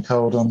around in the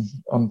cold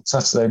on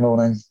Saturday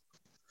morning,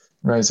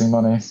 raising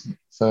money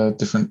for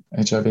different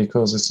HIV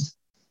causes.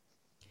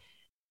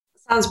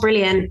 Sounds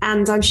brilliant.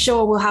 And I'm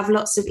sure we'll have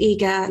lots of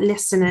eager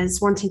listeners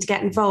wanting to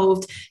get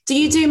involved. Do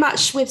you do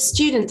much with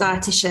student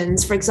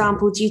dietitians? For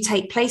example, do you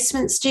take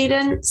placement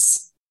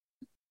students?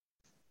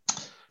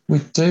 We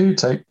do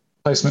take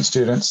placement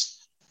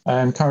students,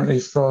 currently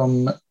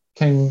from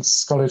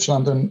King's College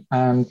London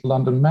and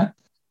London Met.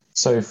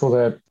 So for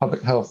their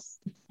public health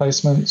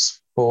placements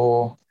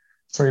for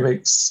 3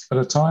 weeks at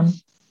a time.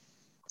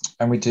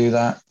 And we do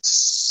that.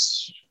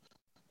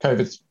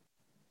 COVID's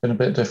been a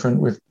bit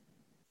different.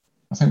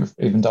 I think we've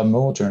even done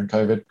more during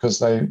COVID because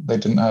they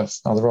didn't have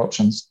other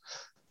options.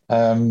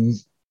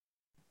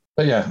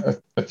 But yeah,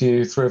 a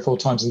few 3 or 4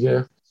 times a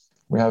year,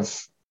 we have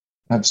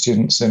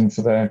students in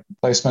for their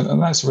placement.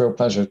 And that's a real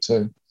pleasure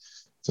to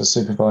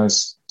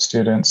supervise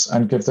students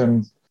and give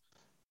them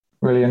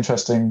really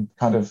interesting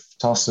kind of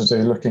tasks to do,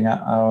 looking at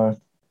our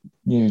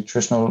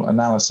nutritional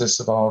analysis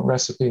of our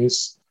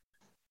recipes,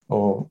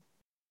 or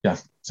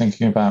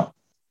thinking about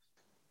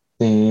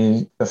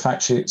the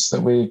fact sheets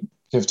that we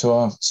give to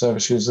our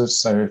service users.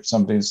 So if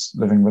somebody's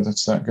living with a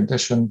certain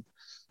condition,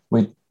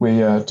 we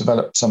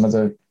develop some of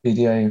the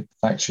EDA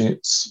fact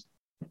sheets,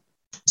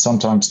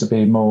 sometimes to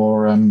be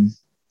more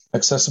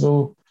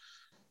accessible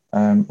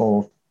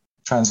or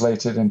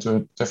translated into a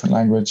different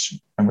language.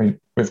 And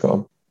we've got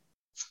a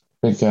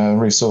big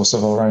resource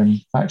of our own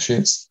fact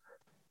sheets,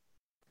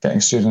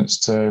 getting students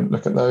to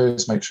look at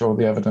those, make sure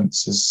the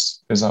evidence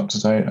is up to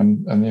date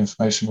and the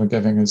information we're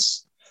giving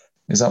is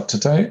up to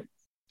date.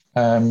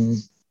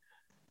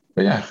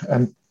 But yeah,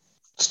 and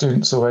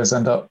students always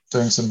end up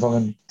doing some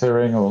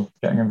volunteering or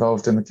getting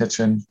involved in the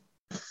kitchen,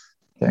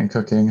 getting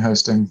cooking,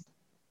 hosting.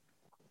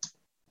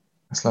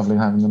 It's lovely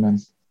having them in.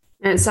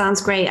 It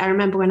sounds great. I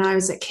remember when I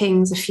was at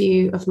King's, a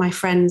few of my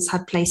friends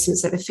had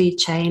placements at the food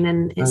chain,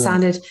 and it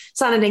sounded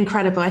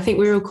incredible. I think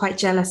we were all quite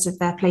jealous of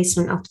their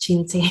placement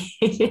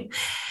opportunity.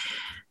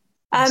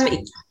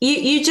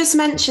 You just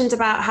mentioned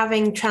about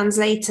having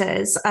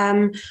translators.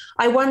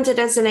 I wondered,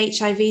 as an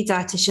HIV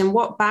dietitian,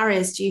 what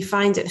barriers do you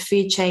find at the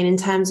food chain in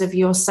terms of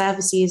your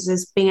service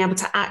users being able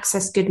to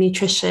access good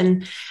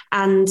nutrition,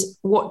 and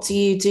what do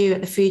you do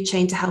at the food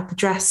chain to help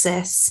address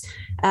this?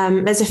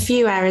 There's a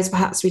few areas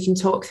perhaps we can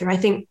talk through. I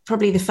think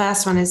probably the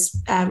first one is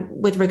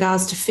with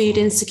regards to food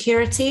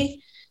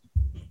insecurity.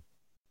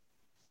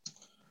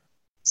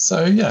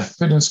 So yeah,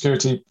 food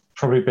insecurity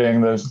probably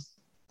being the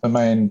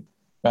main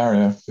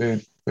barrier.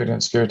 Food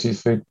insecurity,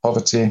 food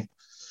poverty,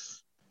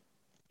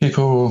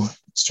 people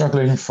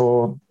struggling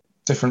for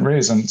different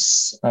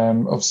reasons.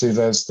 Obviously,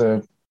 there's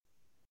the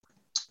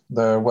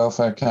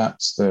welfare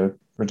caps, the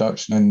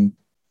reduction in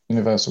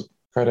universal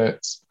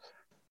credits.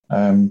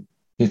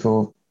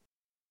 People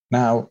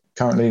now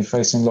currently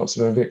facing lots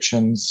of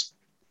evictions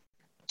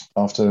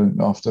after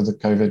the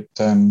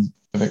COVID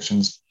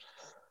evictions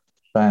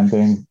ban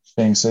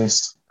being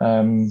ceased.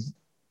 But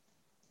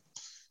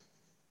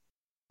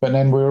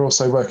then we're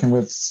also working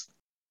with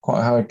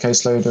quite a high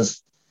caseload of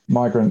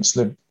migrants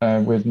live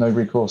with no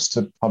recourse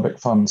to public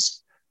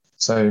funds.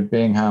 So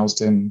being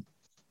housed in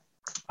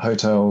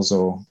hotels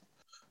or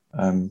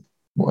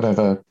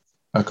whatever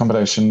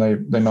accommodation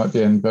they might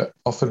be in, but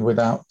often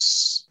without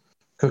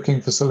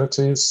cooking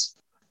facilities,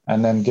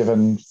 and then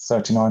given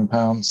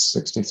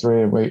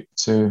 £39.63 a week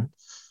to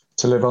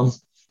live on.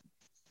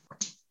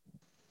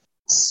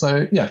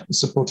 So yeah,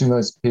 supporting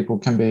those people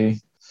can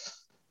be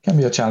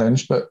a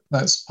challenge, but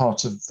that's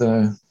part of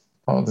the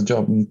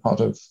job and part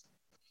of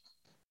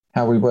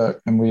how we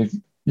work. And we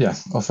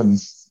often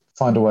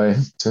find a way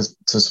to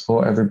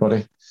support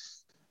everybody.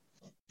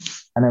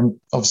 And then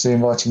obviously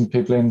inviting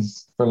people in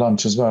for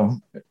lunch as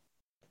well.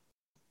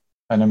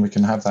 And then we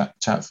can have that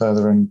chat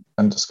further and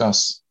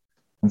discuss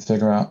and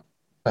figure out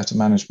better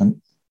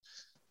management.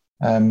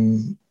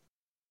 And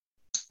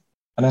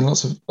then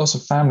lots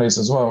of families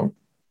as well.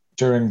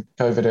 During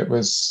COVID, it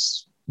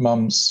was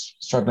mums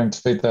struggling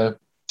to feed their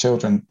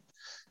children.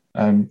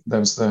 There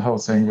was the whole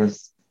thing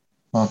with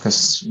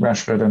Marcus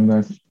Rashford and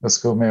the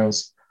school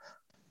meals,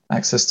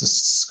 access to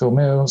school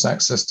meals,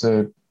 access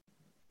to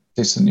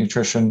decent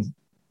nutrition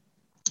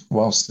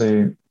whilst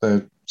the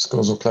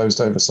schools were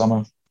closed over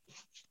summer.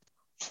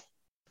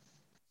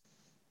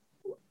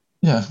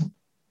 Yeah,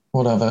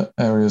 what other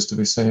areas do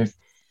we see?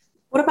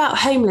 What about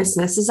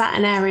homelessness? Is that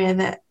an area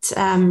that,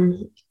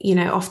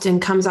 often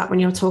comes up when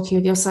you're talking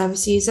with your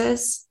service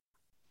users?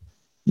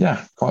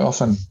 Yeah, quite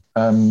often.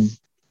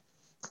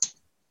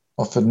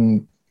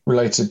 Often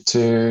related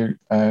to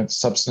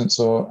substance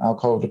or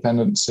alcohol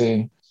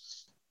dependency.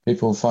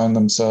 People find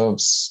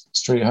themselves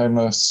street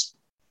homeless,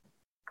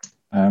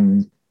 but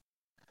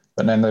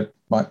then they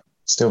might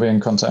still be in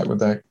contact with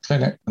their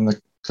clinic, and the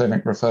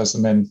clinic refers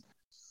them in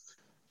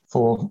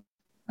for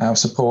our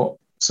support.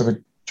 So we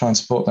try and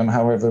support them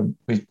however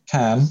we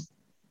can.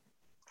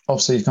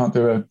 Obviously, you can't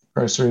do a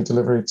grocery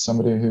delivery to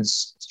somebody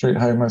who's street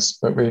homeless,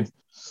 but we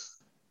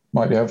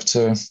might be able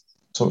to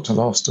talk to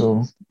the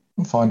hostel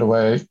and find a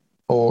way,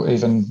 or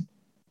even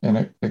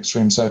in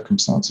extreme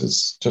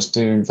circumstances, just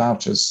do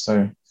vouchers.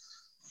 So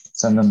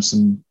send them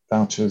some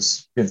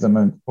vouchers, give them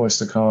an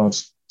Oyster card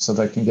so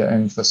they can get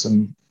in for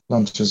some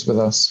lunches with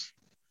us.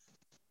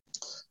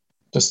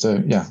 Just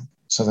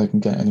so they can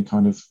get any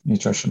kind of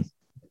nutrition.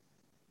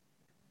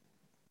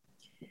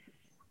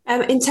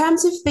 In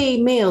terms of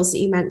the meals that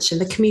you mentioned,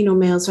 the communal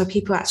meals where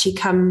people actually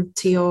come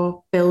to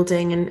your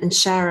building and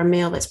share a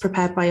meal that's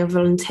prepared by your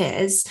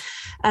volunteers,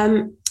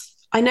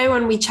 I know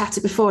when we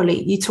chatted before,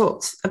 Lee, you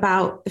talked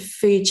about the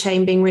food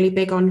chain being really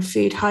big on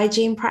food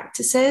hygiene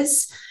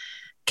practices.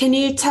 Can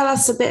you tell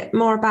us a bit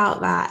more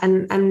about that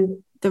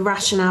and the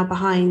rationale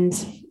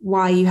behind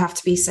why you have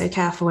to be so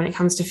careful when it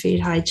comes to food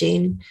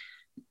hygiene?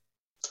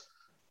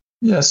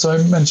 Yeah, so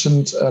I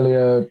mentioned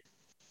earlier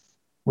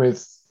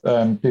with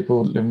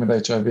people living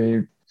with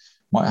HIV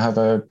might have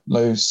a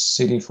low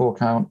CD4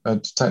 count, a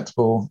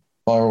detectable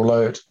viral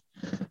load,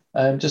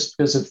 just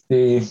because of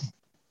the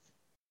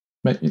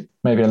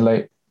maybe a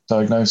late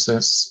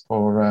diagnosis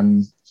or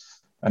an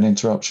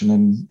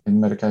interruption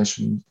in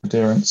medication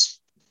adherence.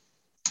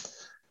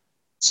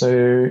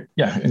 So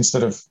yeah,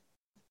 instead of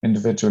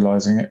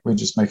individualizing it, we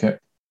just make it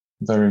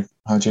very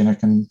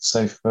hygienic and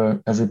safe for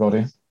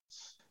everybody.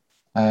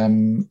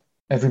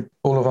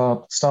 All of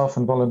our staff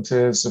and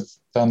volunteers have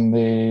done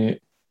the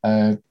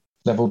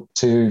level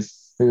 2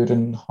 food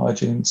and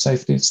hygiene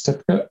safety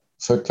certificate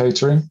for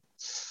catering.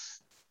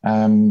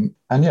 And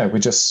yeah, we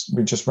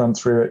just run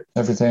through it,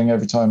 everything.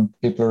 Every time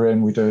people are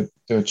in, we do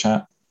a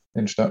chat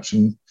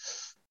introduction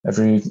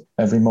every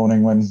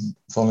morning when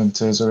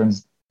volunteers are in,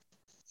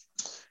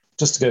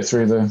 just to go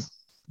through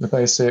the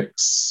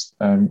basics.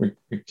 We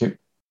keep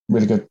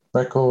really good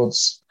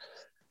records,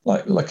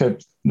 like a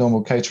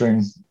normal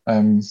catering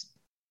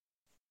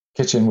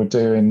kitchen would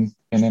do in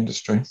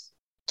industry.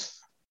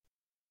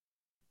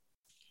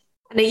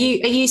 And are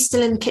you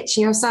still in the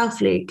kitchen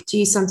yourself, Luke? Do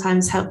you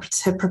sometimes help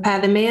to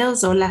prepare the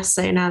meals, or less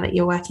so now that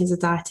you're working as a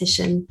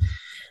dietitian?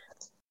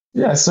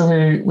 Yeah, so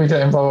we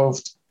get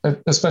involved,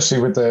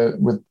 especially with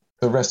the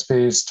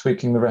recipes,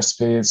 tweaking the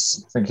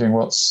recipes, thinking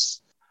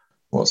what's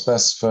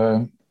best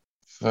for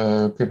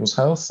people's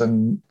health,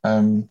 and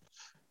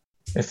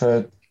if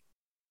a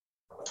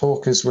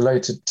talk is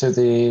related to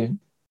the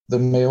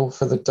meal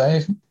for the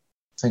day,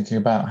 thinking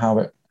about how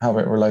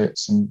it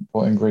relates and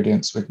what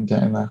ingredients we can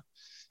get in there.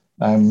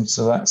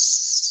 So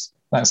that's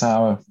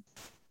our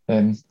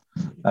in.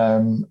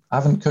 I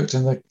haven't cooked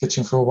in the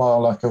kitchen for a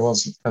while like I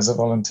was as a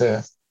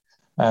volunteer.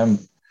 But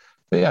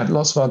yeah,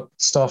 lots of our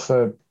staff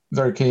are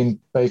very keen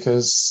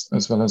bakers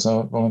as well as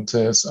our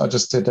volunteers. I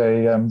just did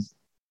a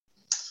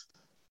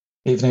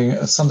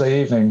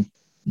Sunday evening.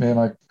 Me and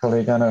my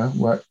colleague Anna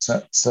worked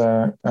at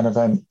an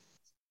event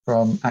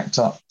from ACT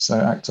UP. So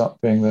ACT UP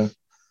being the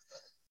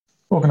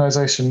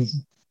organisation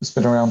that's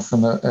been around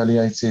from the early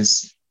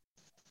 80s,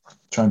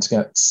 trying to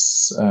get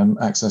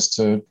access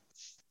to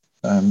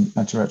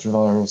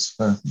antiretrovirals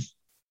for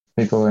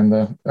people in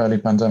the early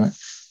pandemic,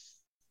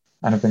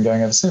 and have been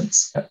going ever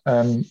since.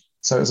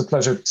 So it was a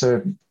pleasure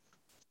to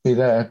be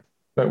there,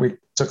 but we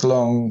took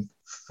along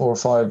 4 or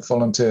 5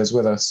 volunteers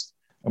with us,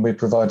 and we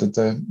provided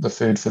the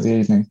food for the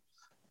evening,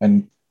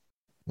 and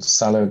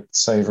salad,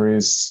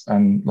 savouries,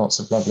 and lots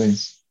of lovely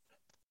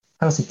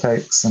healthy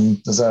cakes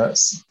and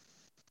desserts.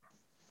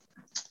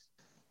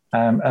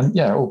 And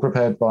yeah, all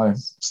prepared by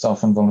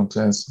staff and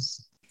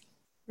volunteers.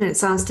 It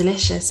sounds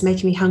delicious,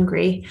 making me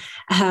hungry.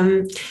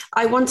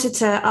 I wanted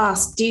to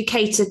ask, do you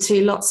cater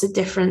to lots of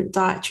different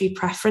dietary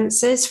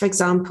preferences? For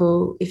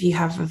example, if you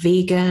have a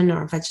vegan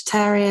or a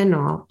vegetarian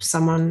or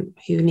someone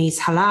who needs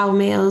halal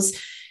meals,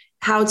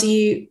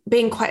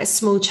 being quite a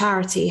small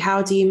charity,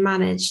 how do you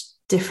manage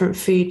different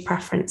food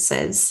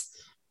preferences?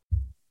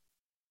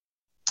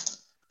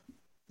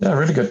 Yeah,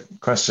 really good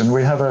question.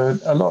 We have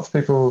a lot of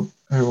people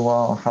who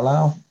are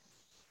halal.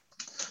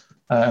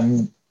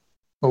 Um,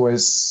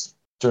 Always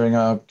during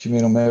our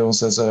communal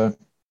meals, there's a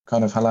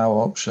kind of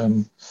halal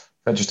option,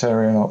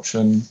 vegetarian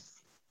option.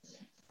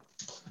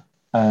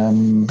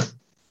 Um,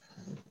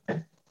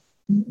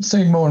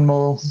 Seeing more and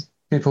more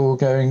people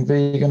going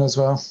vegan as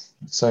well.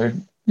 So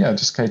yeah,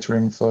 just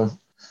catering for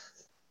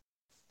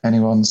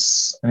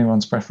anyone's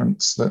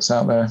preference that's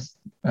out there.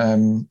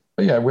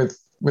 But yeah, with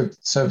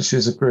service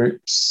user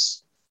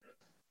groups,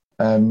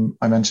 I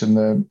mentioned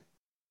the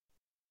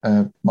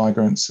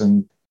migrants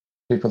and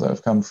people that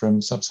have come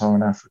from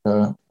sub-Saharan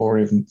Africa or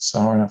even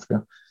Saharan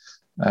Africa,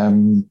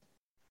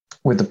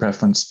 with the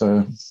preference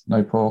for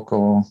no pork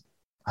or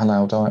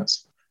halal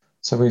diets.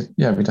 So we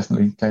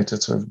definitely cater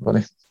to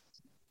everybody.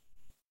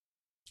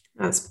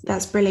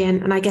 That's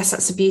brilliant. And I guess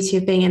that's the beauty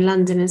of being in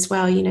London as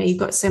well. You know, you've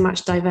got so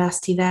much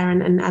diversity there.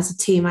 And as a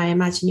team, I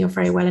imagine you're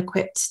very well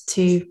equipped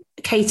to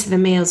cater the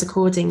meals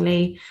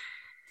accordingly.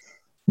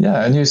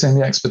 Yeah, and using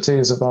the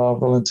expertise of our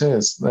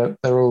volunteers.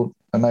 They're all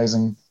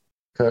amazing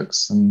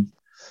cooks and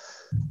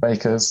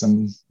bakers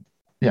and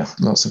yeah,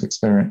 lots of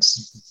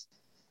experience.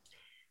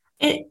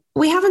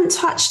 We haven't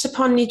touched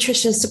upon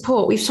nutrition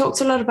support. We've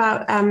talked a lot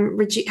about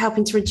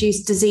helping to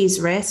reduce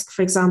disease risk,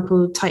 for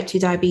example, type 2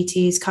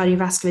 diabetes,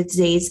 cardiovascular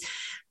disease.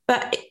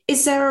 But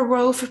is there a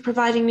role for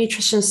providing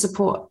nutrition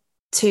support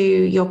to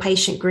your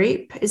patient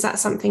group? Is that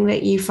something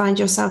that you find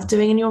yourself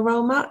doing in your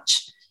role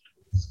much?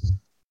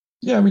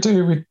 Yeah, we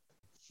do. We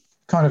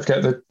kind of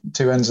get the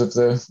two ends of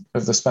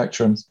the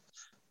spectrum.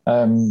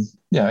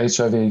 Yeah,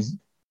 HIV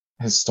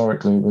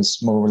historically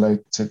was more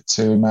related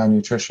to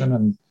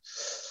malnutrition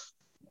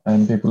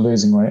and people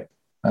losing weight.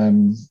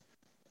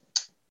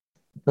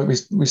 But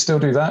we still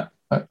do that,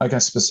 I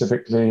guess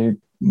specifically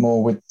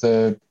more with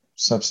the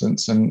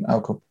substance and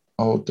alcohol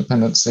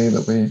dependency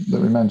that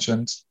we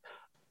mentioned.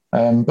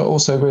 But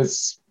also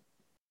with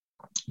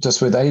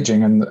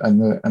aging and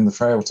the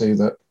frailty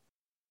that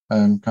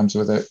comes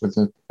with it, with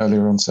the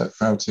earlier onset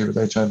frailty with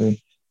HIV.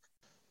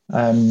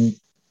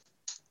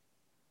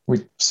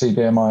 We see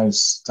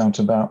BMIs down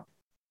to about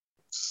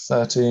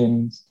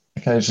 13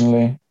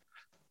 occasionally.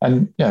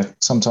 And yeah,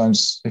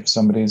 sometimes if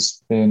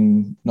somebody's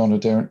been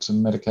non-adherent to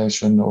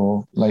medication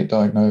or late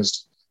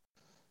diagnosed.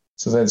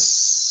 So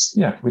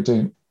we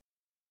do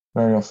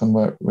very often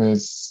work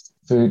with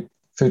food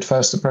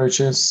first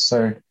approaches.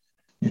 So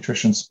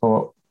nutrition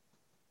support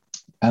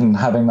and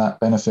having that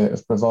benefit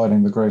of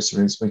providing the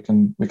groceries, we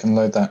can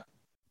load that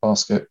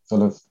basket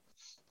full of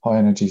high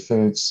energy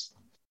foods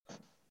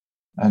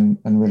and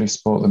really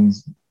support them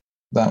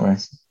that way.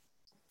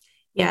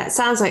 Yeah, it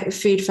sounds like the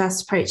food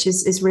first approach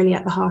is really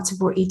at the heart of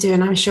what you do.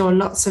 And I'm sure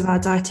lots of our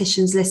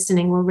dietitians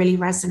listening will really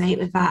resonate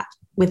with that,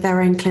 with their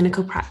own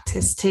clinical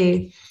practice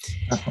too.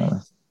 Definitely.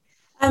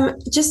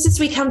 Just as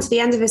we come to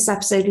the end of this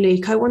episode,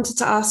 Luke, I wanted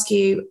to ask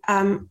you,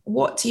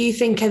 what do you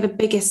think are the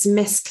biggest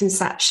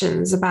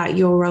misconceptions about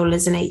your role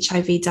as an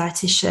HIV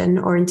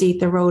dietitian, or indeed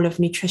the role of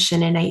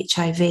nutrition in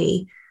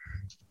HIV?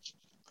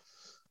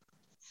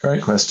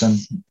 Great question.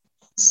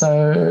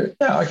 So,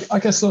 yeah, I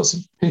guess lots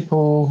of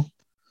people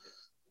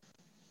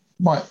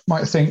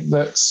might think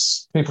that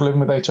people living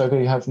with HIV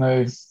have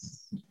no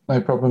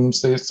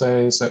problems these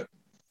days.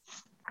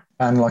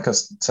 And like I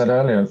said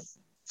earlier,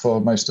 for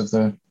most of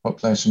the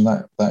population,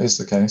 that is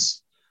the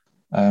case.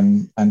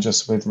 And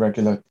just with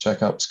regular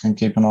checkups can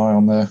keep an eye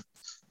on their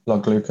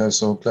blood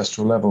glucose or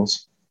cholesterol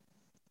levels.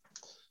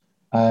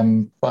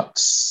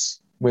 But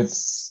with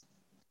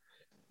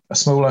a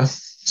smaller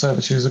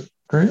service user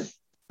group,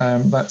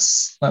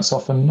 that's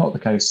often not the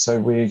case. So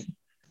we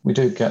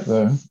do get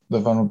the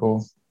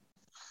vulnerable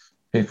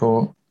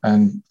people,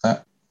 and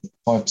that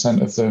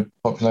 5% of the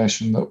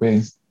population that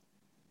we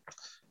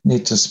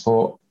need to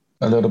support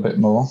a little bit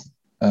more,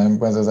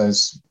 whether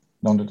there's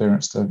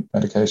non-adherence to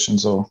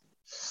medications or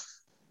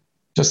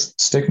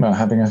just stigma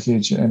having a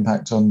huge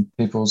impact on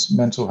people's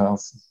mental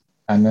health,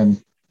 and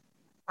then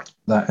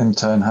that in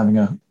turn having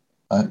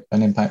an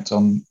impact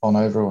on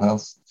overall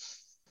health.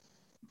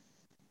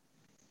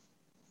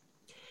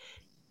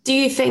 Do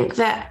you think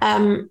that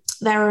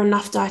there are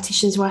enough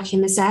dietitians working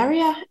in this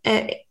area?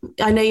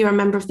 I know you're a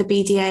member of the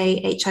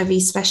BDA HIV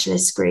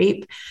specialist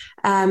group.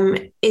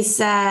 Is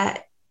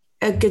there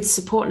a good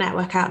support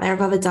network out there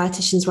of other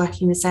dietitians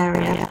working in this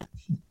area?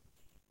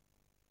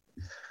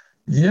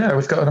 Yeah,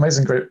 we've got an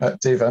amazing group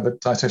at DIVA, the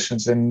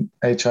dietitians in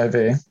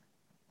HIV,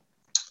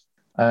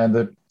 and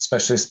the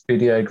specialist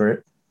BDA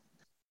group.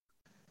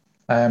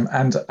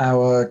 And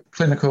our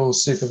clinical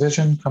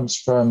supervision comes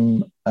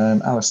from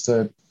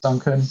Alistair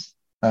Duncan.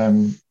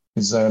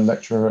 He's a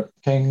lecturer at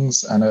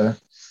King's and a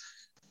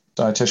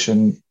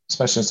dietitian,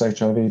 specialist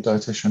HIV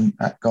dietitian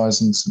at Guy's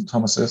and St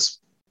Thomas's.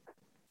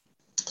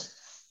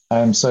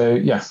 So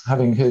yeah,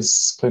 having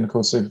his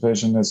clinical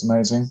supervision is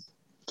amazing.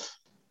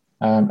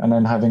 And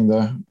then having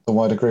the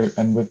wider group,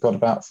 and we've got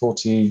about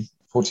 40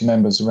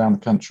 members around the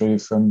country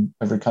from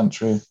every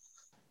country: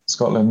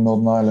 Scotland,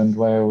 Northern Ireland,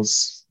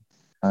 Wales,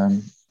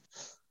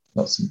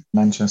 lots of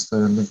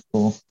Manchester,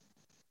 Liverpool,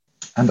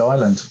 and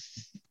Ireland.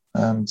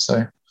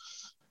 So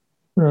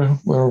we're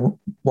a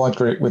wide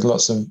group with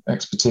lots of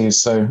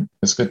expertise, so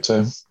it's good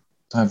to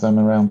have them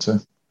around to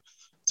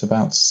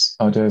bounce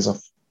ideas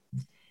off.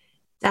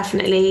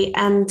 Definitely.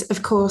 And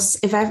of course,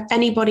 if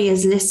anybody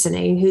is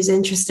listening who's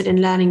interested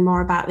in learning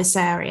more about this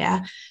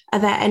area, are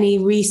there any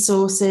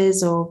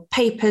resources or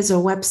papers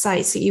or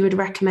websites that you would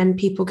recommend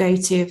people go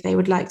to if they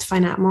would like to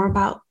find out more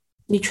about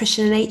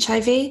nutrition and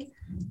HIV?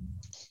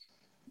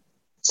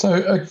 So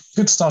a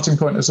good starting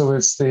point is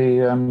always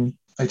the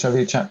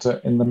HIV chapter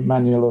in the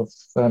Manual of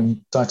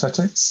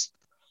Dietetics.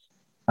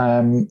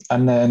 And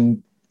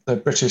then the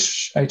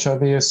British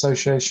HIV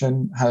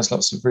Association has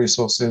lots of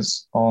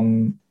resources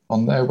on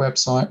their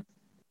website.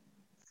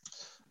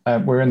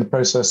 We're in the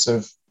process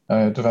of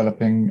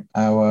developing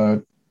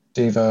our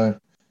DIVA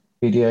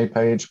PDA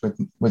page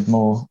with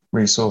more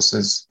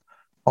resources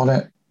on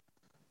it.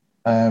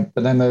 But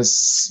then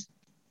there's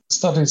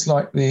studies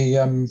like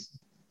the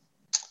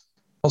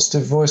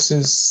Positive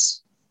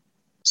Voices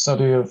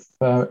study of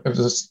it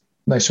was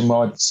a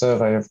nationwide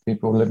survey of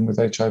people living with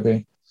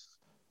HIV,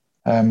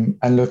 and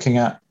looking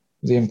at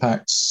the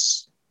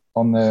impacts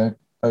on their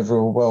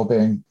overall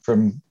well-being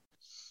from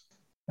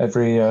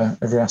every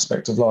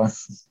aspect of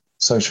life: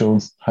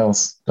 social,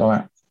 health,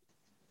 diet.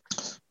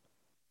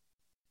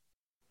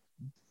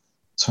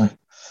 Sorry,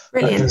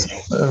 brilliant.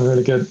 A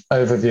really good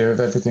overview of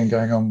everything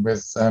going on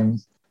with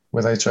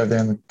HIV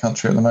in the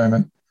country at the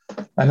moment.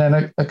 And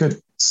then a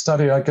good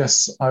study, I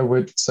guess, I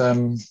would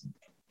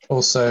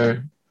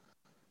also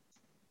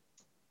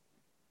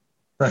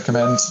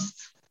recommend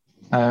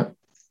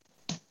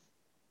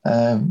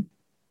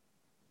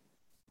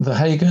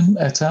Verhagen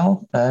et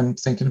al.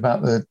 Thinking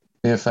about the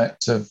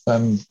effect of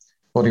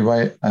body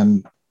weight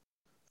and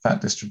fat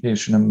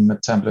distribution and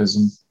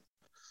metabolism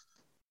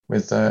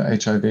with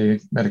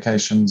HIV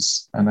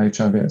medications and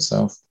HIV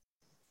itself.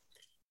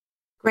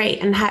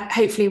 Great. And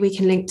hopefully we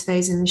can link to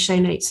those in the show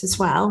notes as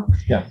well.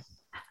 Yeah.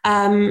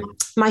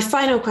 My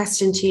final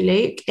question to you,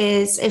 Luke,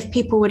 is if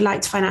people would like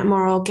to find out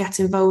more or get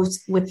involved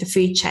with the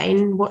food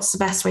chain, what's the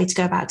best way to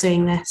go about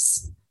doing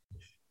this?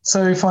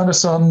 So find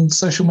us on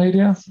social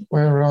media.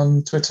 We're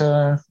on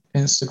Twitter,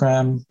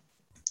 Instagram.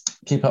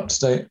 Keep up to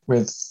date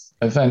with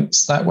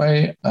events that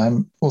way.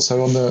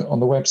 Also on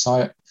the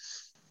website,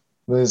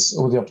 there's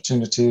all the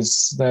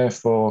opportunities there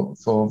for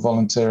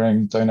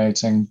volunteering,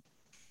 donating,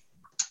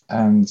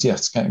 and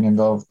yes, getting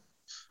involved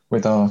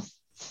with our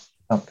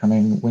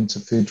upcoming winter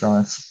food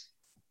drive.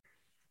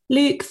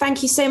 Luke,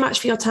 thank you so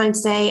much for your time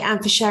today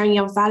and for sharing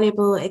your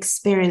valuable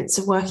experience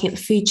of working at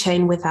the food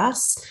chain with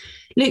us.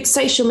 Luke's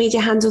social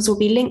media handles will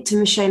be linked in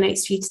the show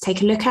notes for you to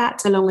take a look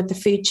at, along with the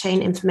food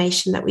chain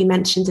information that we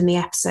mentioned in the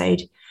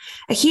episode.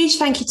 A huge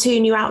thank you to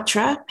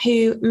Nualtra,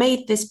 who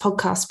made this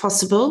podcast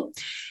possible.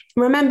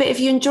 Remember, if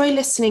you enjoy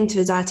listening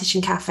to the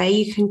Dietitian Cafe,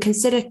 you can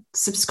consider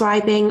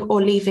subscribing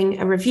or leaving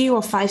a review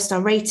or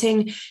 5-star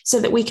rating so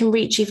that we can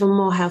reach even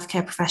more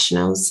healthcare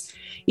professionals.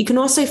 You can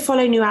also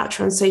follow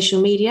Nualtra on social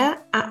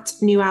media at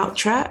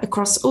Nualtra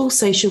across all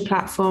social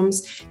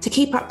platforms to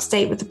keep up to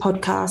date with the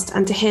podcast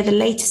and to hear the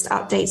latest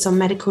updates on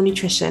medical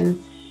nutrition.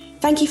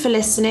 Thank you for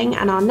listening,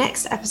 and our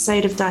next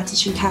episode of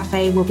Dietitian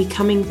Cafe will be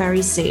coming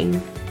very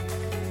soon.